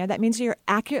down there, that means you're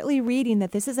accurately reading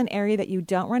that this is an area that you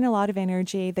don't run a lot of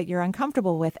energy, that you're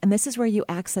uncomfortable with. And this is where you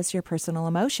access your personal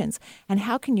emotions. And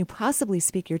how can you possibly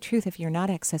speak your truth if you're not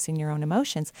accessing your own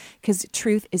emotions? Because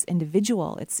truth is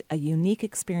individual. It's a unique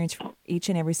experience for each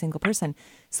and every single person.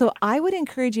 So I would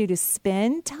encourage you to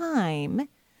spend time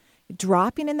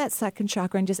dropping in that second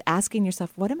chakra and just asking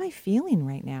yourself, what am I feeling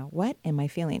right now? What am I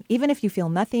feeling? Even if you feel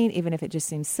nothing, even if it just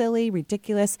seems silly,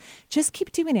 ridiculous, just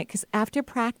keep doing it. Because after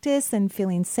practice and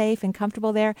feeling safe and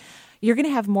comfortable there, you're going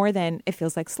to have more than it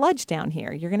feels like sludge down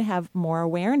here. You're going to have more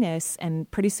awareness,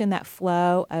 and pretty soon that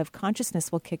flow of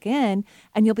consciousness will kick in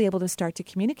and you'll be able to start to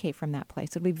communicate from that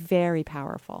place. It'll be very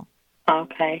powerful.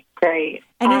 Okay, great.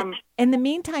 And in the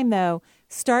meantime, though,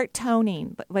 start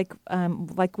toning like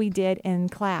we did in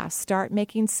class. Start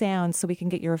making sounds so we can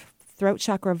get your throat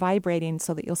chakra vibrating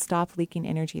so that you'll stop leaking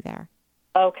energy there.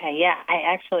 Okay, yeah. I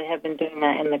actually have been doing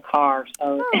that in the car.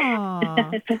 So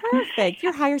perfect.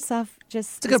 Your higher self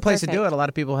it's a good place to do it. A lot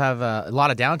of people have a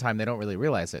lot of downtime. They don't really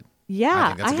realize it.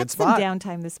 Yeah, I had some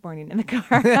downtime this morning in the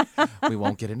car. We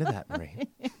won't get into that, Marie.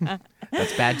 Yeah.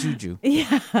 That's bad juju.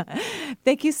 Yeah.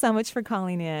 Thank you so much for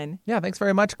calling in. Yeah, thanks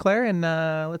very much, Claire. And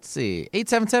let's see.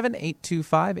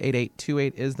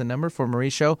 877-825-8828 is the number for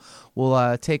Marie's show.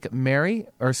 We'll take Mary,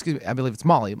 or excuse me, I believe it's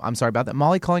Molly. I'm sorry about that.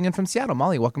 Molly calling in from Seattle.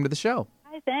 Molly, welcome to the show.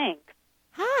 Hi, thanks.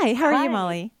 Hi, how are you,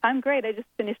 Molly? I'm great. I just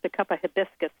finished a cup of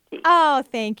hibiscus tea. Oh,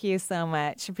 thank you so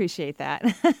much. Appreciate that.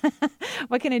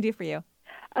 What can I do for you?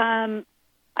 I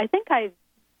think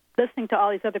listening to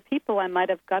all these other people, I might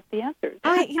have got the answers.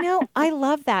 I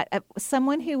love that.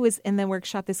 Someone who was in the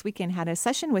workshop this weekend had a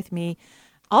session with me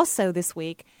also this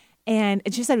week, and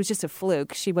she said it was just a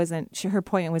fluke. Her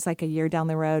appointment was like a year down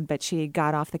the road, but she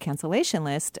got off the cancellation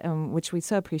list, which we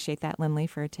so appreciate that, Lindley,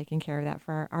 for taking care of that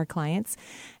for our clients.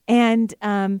 And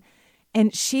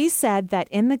she said that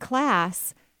in the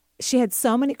class, she had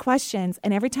so many questions,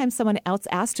 and every time someone else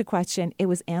asked a question, it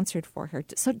was answered for her.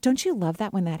 So don't you love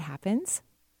that when that happens?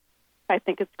 I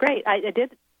think it's great. I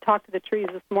did talk to the trees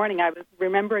this morning. I was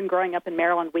remembering growing up in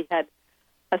Maryland, we had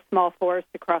a small forest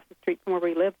across the street from where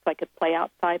we lived, so I could play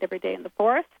outside every day in the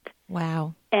forest.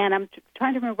 Wow. And I'm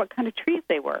trying to remember what kind of trees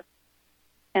they were.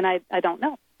 And I don't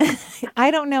know. I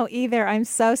don't know either. I'm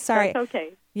so sorry. That's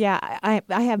okay. Yeah,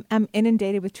 I'm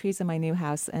inundated with trees in my new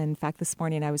house. And in fact, this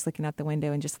morning I was looking out the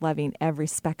window and just loving every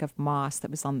speck of moss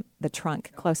that was on the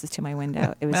trunk closest to my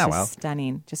window. It was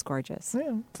stunning, just gorgeous.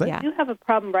 I do have a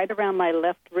problem right around my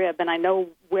left rib, and I know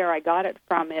where I got it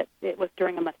from. It was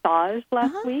during a massage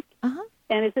last week.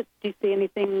 And do you see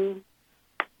anything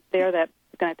there that's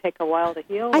going to take a while to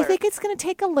heal? I think it's going to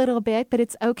take a little bit, but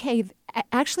it's okay.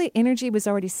 Actually, energy was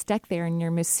already stuck there, and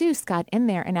your masseuse got in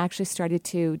there and actually started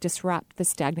to disrupt the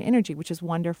stagnant energy, which is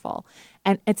wonderful.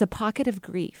 And it's a pocket of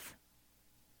grief.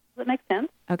 Does that make sense?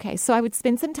 Okay, so I would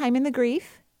spend some time in the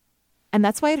grief. And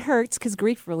that's why it hurts, because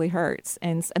grief really hurts.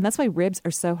 And that's why ribs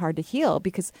are so hard to heal,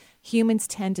 because humans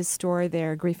tend to store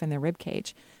their grief in their rib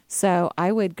cage. So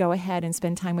I would go ahead and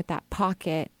spend time with that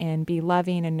pocket and be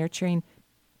loving and nurturing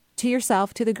to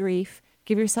yourself, to the grief.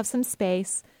 Give yourself some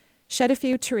space. Shed a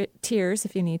few tears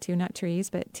if you need to, not trees,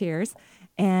 but tears,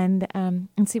 and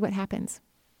see what happens.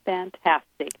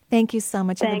 Fantastic. Thank you so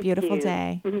much. Have a beautiful you.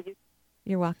 day.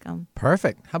 You're welcome.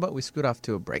 Perfect. How about we scoot off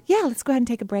to a break? Yeah, let's go ahead and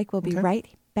take a break. We'll be right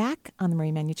back on the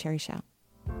Marie Manuchehri Show.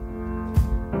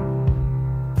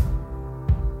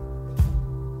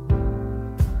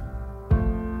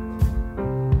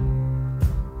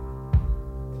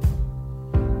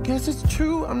 Guess it's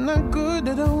true, I'm not good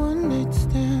at a one-night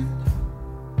stand.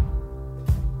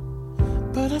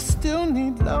 But I still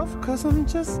need love, 'cause I'm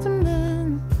just a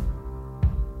man.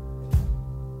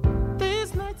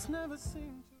 These nights never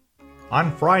seem to...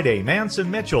 On Friday, Manson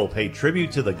Mitchell paid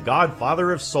tribute to the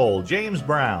godfather of soul, James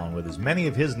Brown, with as many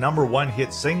of his #1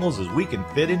 hit singles as we can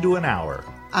fit into an hour.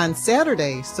 On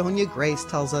Saturday, Sonia Grace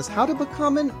tells us how to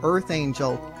become an earth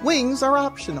angel. Wings are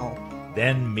optional.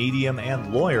 Then medium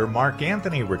and lawyer Mark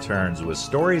Anthony returns with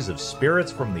stories of spirits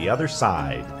from the other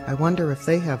side. I wonder if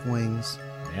they have wings.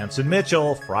 Manson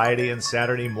Mitchell, Friday and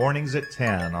Saturday mornings at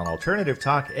 10 on Alternative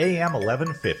Talk AM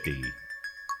 1150.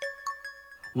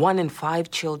 1 in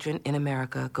 5 children in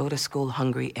America go to school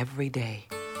hungry every day.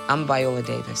 I'm Viola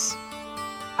Davis.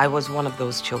 I was one of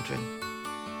those children.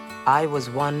 I was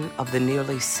one of the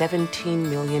nearly 17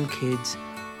 million kids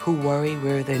who worry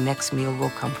where their next meal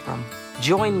will come from.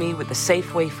 Join me with the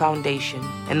Safeway Foundation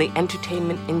and the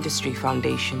Entertainment Industry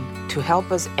Foundation to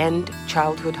help us end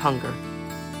childhood hunger.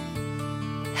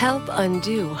 Help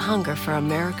undo hunger for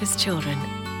America's children.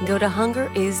 Go to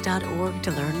hungeris.org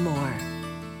to learn more.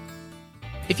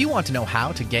 If you want to know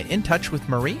how to get in touch with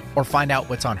Marie or find out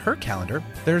what's on her calendar,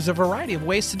 there's a variety of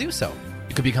ways to do so.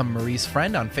 You could become Marie's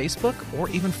friend on Facebook or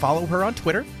even follow her on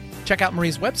Twitter. Check out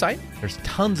Marie's website. There's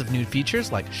tons of new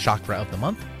features like Chakra of the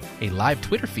Month, a live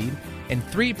Twitter feed, and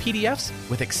 3 PDFs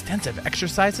with extensive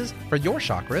exercises for your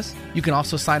chakras. You can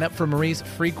also sign up for Marie's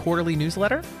free quarterly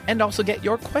newsletter and also get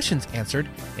your questions answered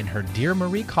in her Dear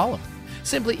Marie column.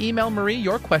 Simply email Marie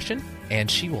your question and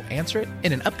she will answer it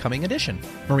in an upcoming edition.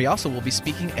 Marie also will be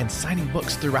speaking and signing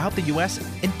books throughout the U.S.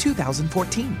 in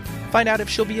 2014. Find out if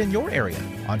she'll be in your area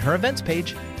on her events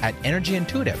page at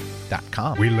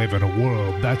energyintuitive.com. We live in a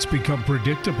world that's become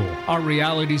predictable. Our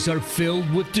realities are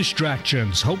filled with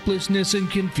distractions, hopelessness,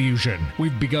 and confusion.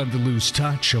 We've begun to lose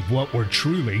touch of what we're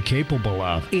truly capable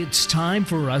of. It's time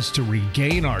for us to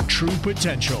regain our true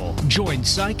potential. Join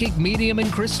psychic, medium,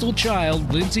 and crystal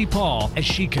child Lindsay Paul as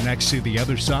she connects to the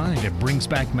other side and brings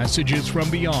back messages from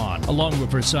beyond, along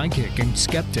with her psychic and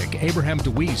skeptic Abraham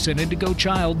DeWeese and indigo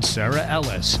child Sarah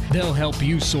Ellis. They'll help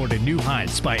you soar to new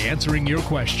heights by answering your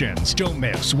questions. Don't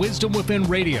miss Wisdom Within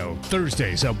Radio,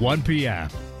 Thursdays at 1 p.m.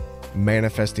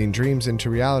 Manifesting dreams into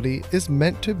reality is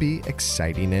meant to be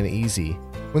exciting and easy.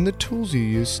 When the tools you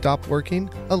use stop working,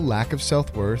 a lack of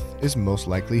self-worth is most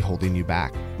likely holding you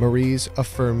back. Marie's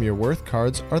Affirm Your Worth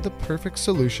cards are the perfect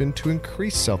solution to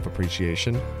increase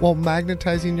self-appreciation while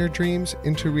magnetizing your dreams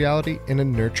into reality in a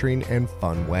nurturing and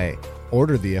fun way.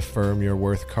 Order the Affirm Your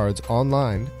Worth cards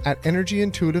online at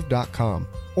energyintuitive.com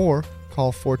or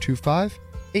call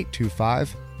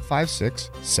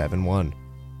 425-825-5671.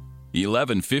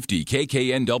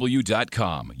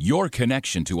 1150kknw.com, your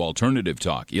connection to Alternative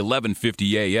Talk,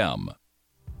 1150 AM.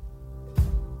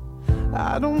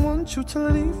 I don't want you to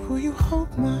leave. Will you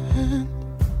hold my hand?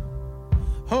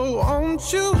 Oh,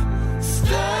 won't you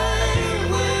stay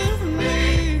with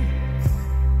me?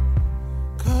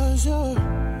 'Cause you're all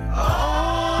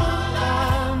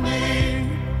I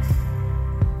need.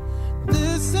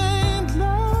 This ain't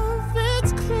love,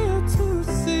 it's clear to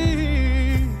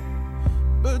see.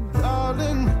 But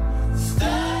darling,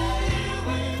 stay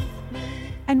with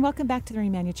me. And welcome back to the Marie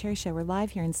Manuchehri Show. We're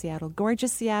live here in Seattle,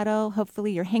 gorgeous Seattle.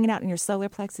 Hopefully you're hanging out in your solar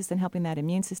plexus and helping that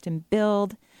immune system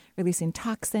build, releasing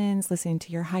toxins, listening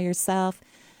to your higher self,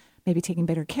 maybe taking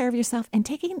better care of yourself, and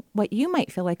taking what you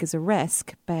might feel like is a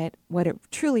risk, but what it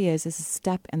truly is a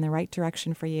step in the right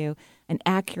direction for you, an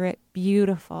accurate,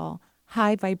 beautiful,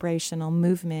 high vibrational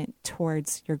movement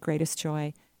towards your greatest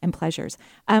joy and pleasures.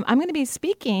 I'm going to be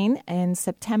speaking in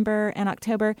September and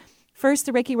October. First,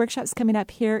 the Reiki workshop's coming up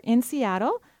here in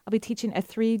Seattle. I'll be teaching a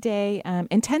 3-day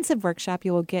intensive workshop.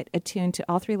 You will get attuned to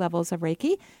all 3 levels of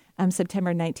Reiki,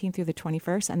 September 19th through the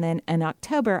 21st. And then in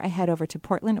October, I head over to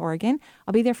Portland, Oregon.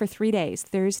 I'll be there for 3 days.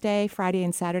 Thursday, Friday,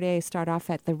 and Saturday, I start off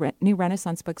at the new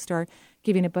Renaissance bookstore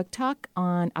giving a book talk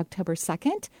on October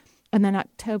 2nd. And then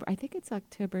October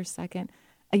 2nd,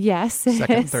 Yes,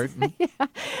 second, is. third. Yeah.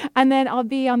 And then I'll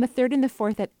be on the 3rd and the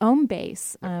 4th at Home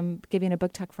Base, giving a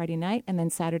book talk Friday night, and then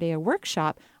Saturday a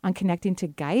workshop on connecting to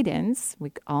guidance.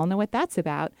 We all know what that's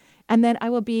about. And then I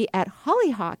will be at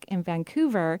Hollyhock in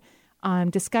Vancouver,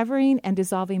 discovering and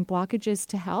dissolving blockages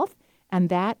to health, and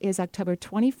that is October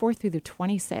 24th through the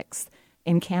 26th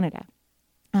in Canada.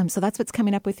 So that's what's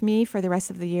coming up with me for the rest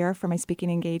of the year for my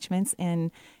speaking engagements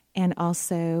and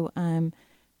also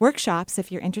workshops.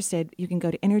 If you're interested, you can go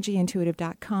to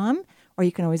energyintuitive.com, or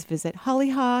you can always visit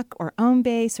Hollyhock or Home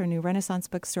Base or New Renaissance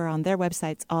Bookstore on their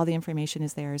websites. All the information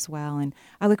is there as well. And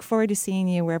I look forward to seeing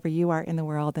you wherever you are in the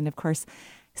world. And, of course,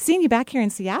 seeing you back here in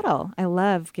Seattle. I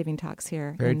love giving talks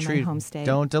here Very in true. my home state.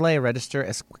 Don't delay. Register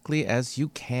as quickly as you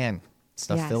can.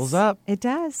 Stuff Yes, fills up. It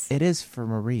does. It is for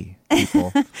Marie,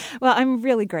 people. Well, I'm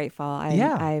really grateful.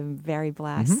 Yeah. I'm very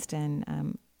blessed,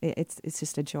 and it's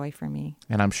just a joy for me.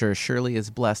 And I'm sure Shirley is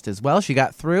blessed as well. She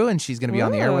got through, and she's going to be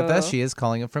on the air with us. Ooh. She is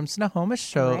calling it from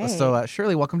Snohomish. Great. So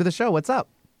Shirley, welcome to the show. What's up?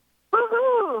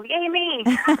 Woohoo! Yay me!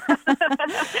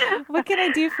 What can I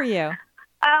do for you?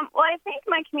 Well, I think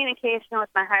my communication with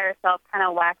my higher self kind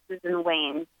of waxes and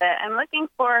wanes. But I'm looking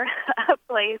for a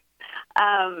place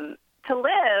to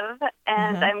live,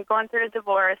 and I'm going through a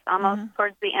divorce, almost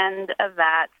towards the end of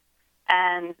that.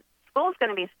 And school's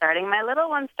going to be starting. My little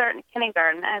one's starting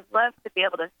kindergarten. I'd love to be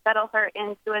able to settle her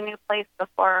into a new place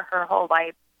before her whole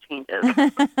life changes.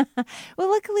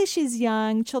 Well, luckily she's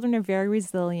young. Children are very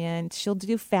resilient. She'll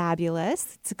do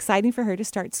fabulous. It's exciting for her to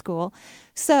start school.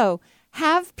 So,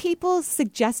 have people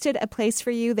suggested a place for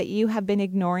you that you have been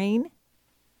ignoring?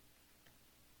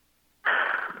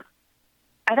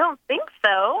 I don't think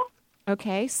so.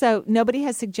 Okay, so nobody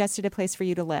has suggested a place for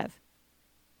you to live?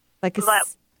 Like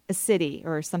a city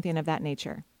or something of that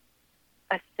nature?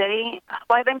 A city?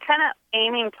 Well, I've been kind of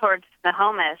aiming towards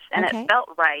Snohomish, and it felt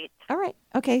right. All right.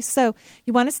 Okay, so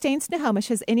you want to stay in Snohomish.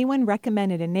 Has anyone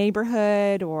recommended a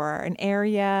neighborhood or an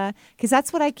area? Because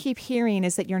that's what I keep hearing,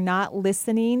 is that you're not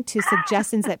listening to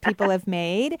suggestions that people have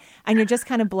made, and you're just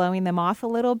kind of blowing them off a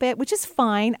little bit, which is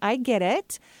fine. I get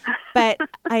it. But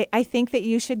I think that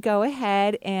you should go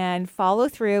ahead and follow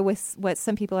through with what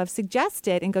some people have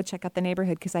suggested and go check out the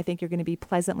neighborhood, because I think you're going to be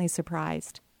pleasantly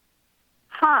surprised.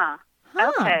 Huh.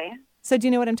 Okay. So do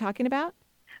you know what I'm talking about?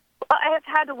 Well, I have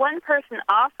had one person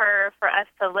offer for us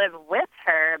to live with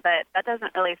her, but that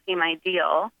doesn't really seem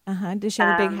ideal. Does she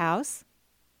have a big house?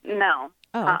 No.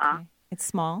 Oh, okay. It's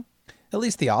small. At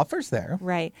least the offer's there.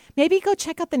 Right. Maybe go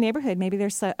check out the neighborhood. Maybe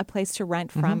there's a place to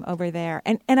rent from over there.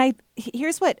 And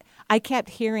here's what I kept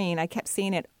hearing. I kept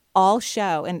seeing it all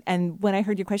show. And when I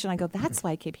heard your question, I go, that's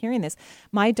why I keep hearing this.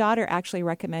 My daughter actually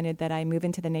recommended that I move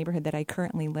into the neighborhood that I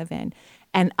currently live in.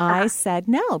 And I said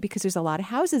no, because there's a lot of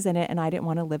houses in it, and I didn't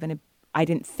want to live in I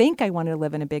didn't think I wanted to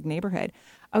live in a big neighborhood.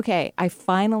 Okay, I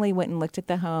finally went and looked at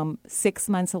the home 6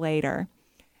 months later,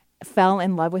 fell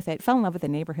in love with it, fell in love with the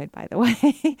neighborhood, by the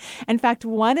way. In fact,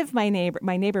 one of my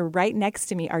neighbor right next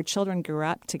to me, our children grew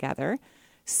up together.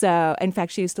 So, in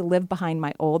fact, she used to live behind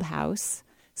my old house.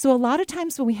 So a lot of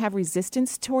times when we have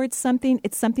resistance towards something,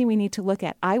 it's something we need to look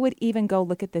at. I would even go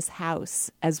look at this house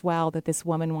as well that this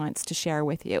woman wants to share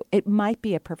with you. It might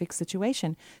be a perfect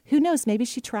situation. Who knows? Maybe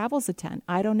she travels a ton.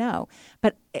 I don't know.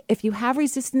 But if you have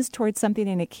resistance towards something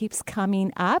and it keeps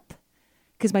coming up,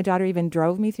 because my daughter even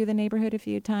drove me through the neighborhood a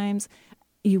few times,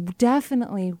 you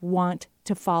definitely want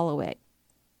to follow it.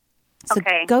 So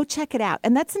go check it out.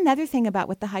 And that's another thing about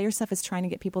what the higher self is trying to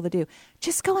get people to do.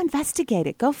 Just go investigate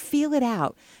it. Go feel it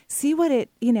out. See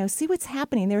see what's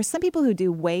happening. There are some people who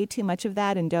do way too much of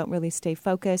that and don't really stay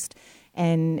focused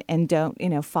and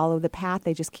don't, follow the path.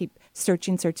 They just keep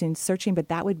searching, but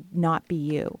that would not be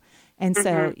you. And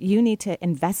so you need to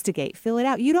investigate, fill it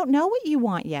out. You don't know what you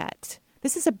want yet.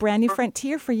 This is a brand new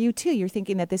frontier for you, too. You're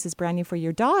thinking that this is brand new for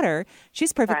your daughter.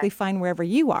 She's perfectly fine wherever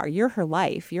you are. You're her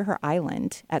life. You're her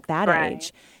island at that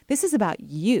age. This is about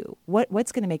you.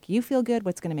 What's going to make you feel good?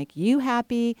 What's going to make you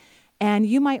happy? And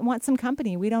you might want some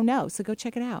company. We don't know. So go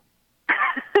check it out.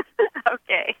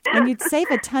 Okay. And you'd save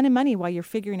a ton of money while you're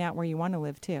figuring out where you want to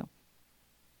live, too.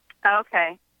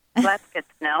 Okay. Well, that's good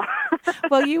to know.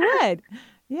 Well, you would.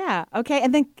 Yeah. Okay.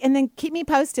 And then keep me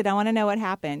posted. I want to know what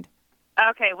happened.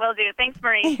 Okay, will do. Thanks,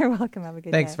 Marie. You're welcome. Have a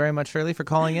good day. Thanks very much, Shirley, for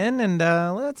calling in. And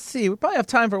let's see. We probably have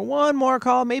time for one more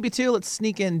call, maybe two. Let's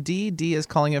sneak in Dee. Dee is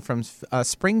calling in from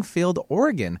Springfield,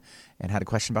 Oregon, and had a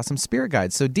question about some spirit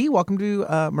guides. So, Dee, welcome to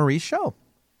Marie's show.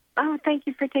 Oh, thank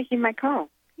you for taking my call.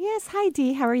 Yes. Hi,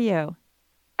 Dee. How are you?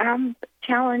 I'm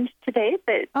challenged today,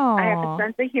 but I have a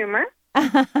sense of humor.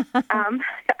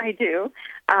 I do.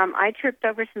 I tripped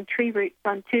over some tree roots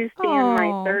on Tuesday, and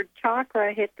my third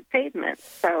chakra hit the pavement.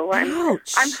 So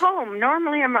I'm home.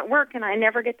 Normally I'm at work, and I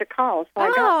never get the call, so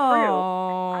I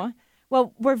got through.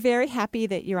 Well, we're very happy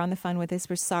that you're on the phone with us.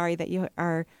 We're sorry that you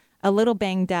are a little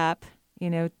banged up,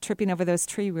 tripping over those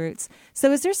tree roots.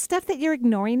 So is there stuff that you're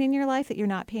ignoring in your life that you're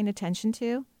not paying attention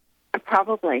to?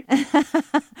 Probably.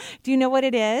 Do you know what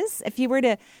it is? If you were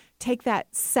to take that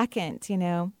second, do you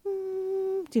know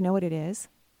what it is?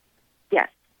 Yes.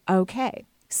 Okay.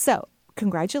 So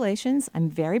congratulations. I'm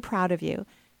very proud of you.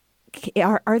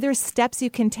 Are there steps you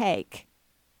can take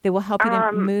that will help you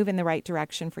to move in the right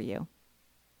direction for you?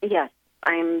 Yes.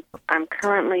 I'm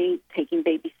currently taking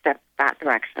baby steps that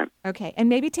direction. Okay. And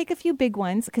maybe take a few big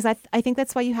ones, because I think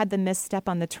that's why you had the misstep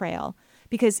on the trail.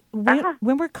 Because when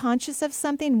we're conscious of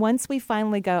something, once we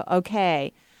finally go,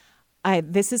 okay,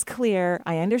 this is clear,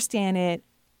 I understand it,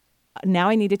 now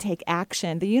I need to take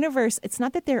action. The universe, it's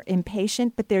not that they're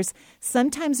impatient, but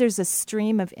sometimes there's a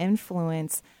stream of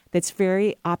influence that's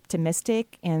very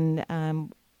optimistic and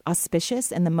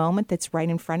auspicious in the moment that's right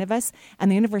in front of us.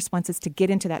 And the universe wants us to get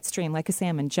into that stream like a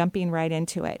salmon, jumping right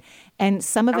into it. And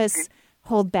some of us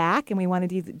hold back and we want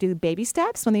to do baby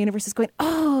steps when the universe is going,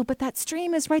 oh, but that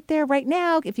stream is right there right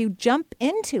now. If you jump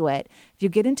into it, if you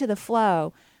get into the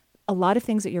flow, a lot of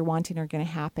things that you're wanting are going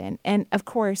to happen. And of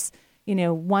course,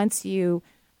 once you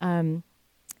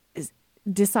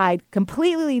decide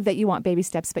completely that you want baby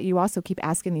steps, but you also keep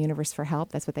asking the universe for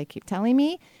help. That's what they keep telling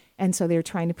me. And so they're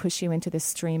trying to push you into this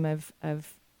stream of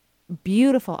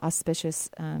beautiful, auspicious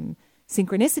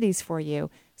synchronicities for you.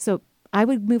 So I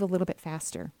would move a little bit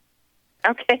faster.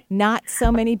 Okay. Not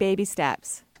so many baby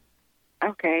steps.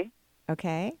 Okay.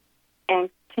 Okay. And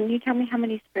can you tell me how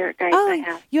many spirit guides I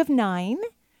have? You have 9,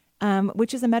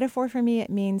 which is a metaphor for me. It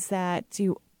means that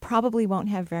you probably won't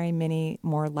have very many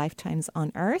more lifetimes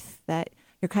on Earth, that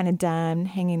you're kind of done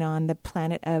hanging on the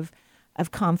planet of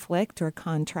conflict or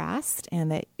contrast,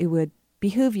 and that it would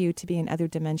behoove you to be in other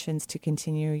dimensions to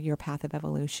continue your path of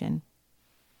evolution.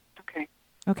 Okay.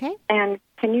 Okay. And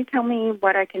can you tell me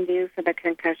what I can do for the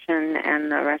concussion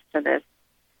and the rest of this?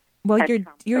 Well,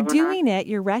 you're doing it,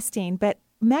 you're resting, but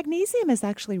magnesium is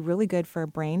actually really good for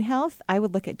brain health. I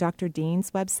would look at Dr.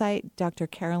 Dean's website, Dr.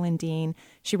 Carolyn Dean.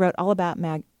 She wrote all about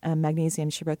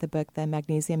magnesium. She wrote the book, The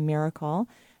Magnesium Miracle,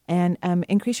 and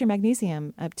increase your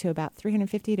magnesium up to about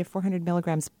 350 to 400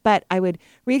 milligrams. But I would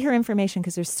read her information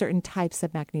because there's certain types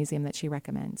of magnesium that she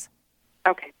recommends.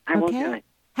 Okay, I will do it.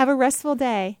 Have a restful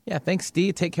day. Yeah, thanks,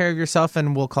 Dee. Take care of yourself,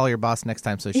 and we'll call your boss next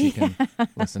time so she can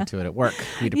listen to it at work.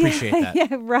 We'd appreciate that.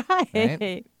 Yeah,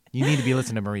 right? You need to be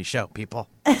listening to Marie's show, people.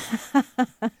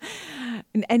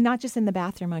 And not just in the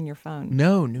bathroom on your phone.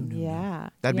 No. Yeah.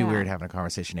 That'd be weird having a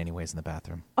conversation anyways in the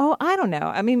bathroom. Oh, I don't know.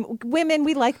 I mean, women,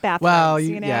 we like bathrooms. Well,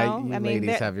 you know?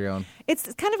 ladies have your own.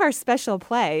 It's kind of our special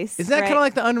place. Isn't that kind of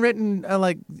like the unwritten,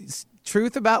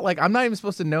 truth about, I'm not even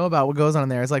supposed to know about what goes on in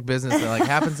there. It's like business that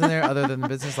happens in there other than the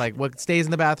business. What stays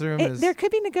in the bathroom there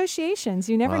could be negotiations.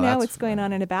 You never know what's going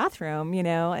on in a bathroom,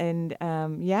 and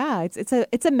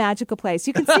it's a magical place.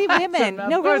 You can see women.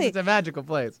 Of course, it's a magical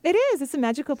place. It is. It's a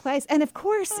magical place. And of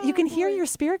course, you can hear your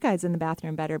spirit guides in the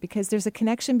bathroom better because there's a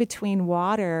connection between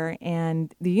water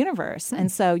and the universe.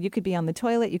 And so you could be on the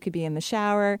toilet, you could be in the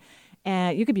shower,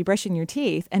 and you could be brushing your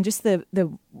teeth, and just the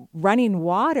running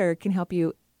water can help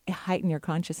you heighten your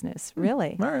consciousness,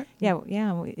 really. All right.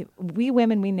 Yeah. We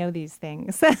women, we know these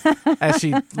things. As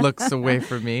she looks away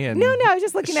from me and no, I was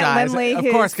just looking at Lindley. Of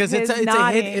course, because it's a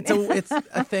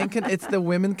thing. It's the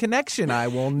women connection. I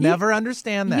will never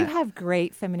understand that. You have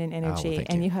great feminine energy,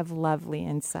 and you have lovely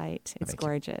insight. It's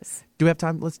gorgeous. Do we have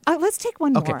time? Let's take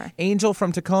one more. Okay, Angel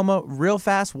from Tacoma, real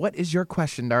fast. What is your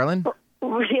question, darling?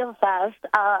 Real fast.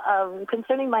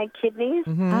 Concerning my kidneys,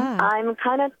 I'm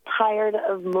kind of tired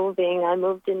of moving. I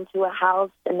moved into a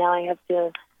house, and now I have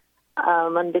to,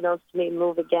 unbeknownst to me,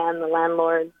 move again, the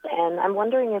landlords. And I'm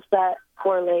wondering if that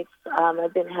correlates.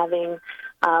 I've been having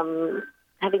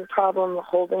problem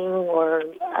holding or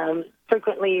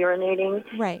frequently urinating.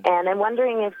 Right. And I'm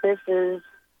wondering if this is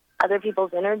other people's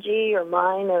energy or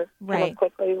mine, or kind of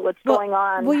quickly what's going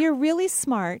on. Well, you're really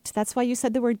smart. That's why you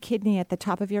said the word kidney at the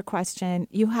top of your question.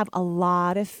 You have a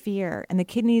lot of fear, and the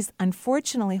kidneys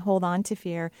unfortunately hold on to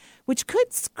fear, which could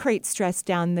create stress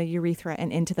down the urethra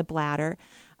and into the bladder.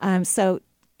 So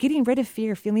getting rid of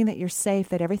fear, feeling that you're safe,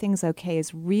 that everything's okay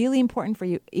is really important for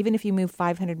you, even if you move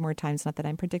 500 more times. Not that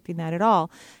I'm predicting that at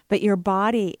all, but your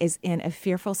body is in a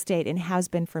fearful state and has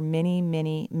been for many,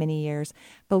 many, many years.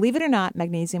 Believe it or not,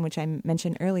 magnesium, which I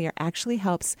mentioned earlier, actually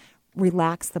helps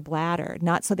relax the bladder,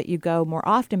 not so that you go more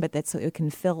often, but that so it can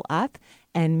fill up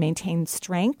and maintain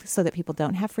strength so that people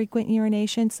don't have frequent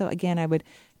urination. So again, I would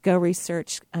go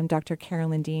research Dr.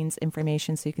 Carolyn Dean's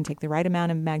information so you can take the right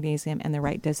amount of magnesium and the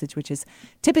right dosage, which is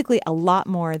typically a lot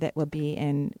more that will be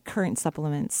in current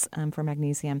supplements for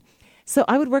magnesium. So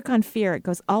I would work on fear. It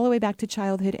goes all the way back to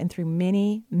childhood and through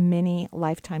many, many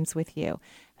lifetimes with you.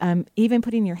 Even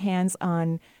putting your hands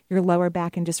on your lower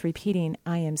back and just repeating,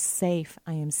 I am safe,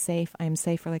 I am safe, I am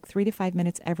safe for like 3 to 5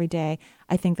 minutes every day.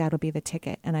 I think that'll be the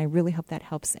ticket. And I really hope that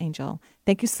helps, Angel.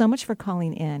 Thank you so much for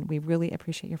calling in. We really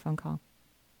appreciate your phone call.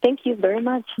 Thank you very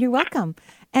much. You're welcome.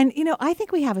 And, I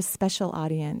think we have a special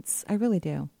audience. I really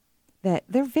do. That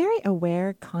they're very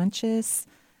aware, conscious,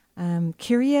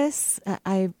 curious.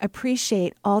 I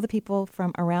appreciate all the people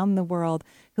from around the world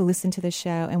who listen to the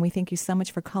show, and we thank you so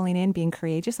much for calling in, being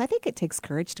courageous. I think it takes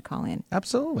courage to call in.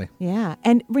 Absolutely. Yeah.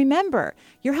 And remember,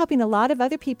 you're helping a lot of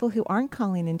other people who aren't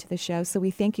calling into the show, so we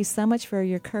thank you so much for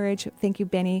your courage. Thank you,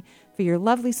 Benny, for your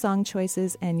lovely song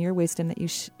choices and your wisdom that you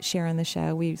share on the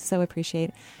show. We so appreciate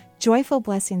it. Joyful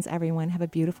blessings, everyone. Have a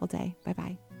beautiful day.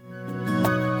 Bye-bye.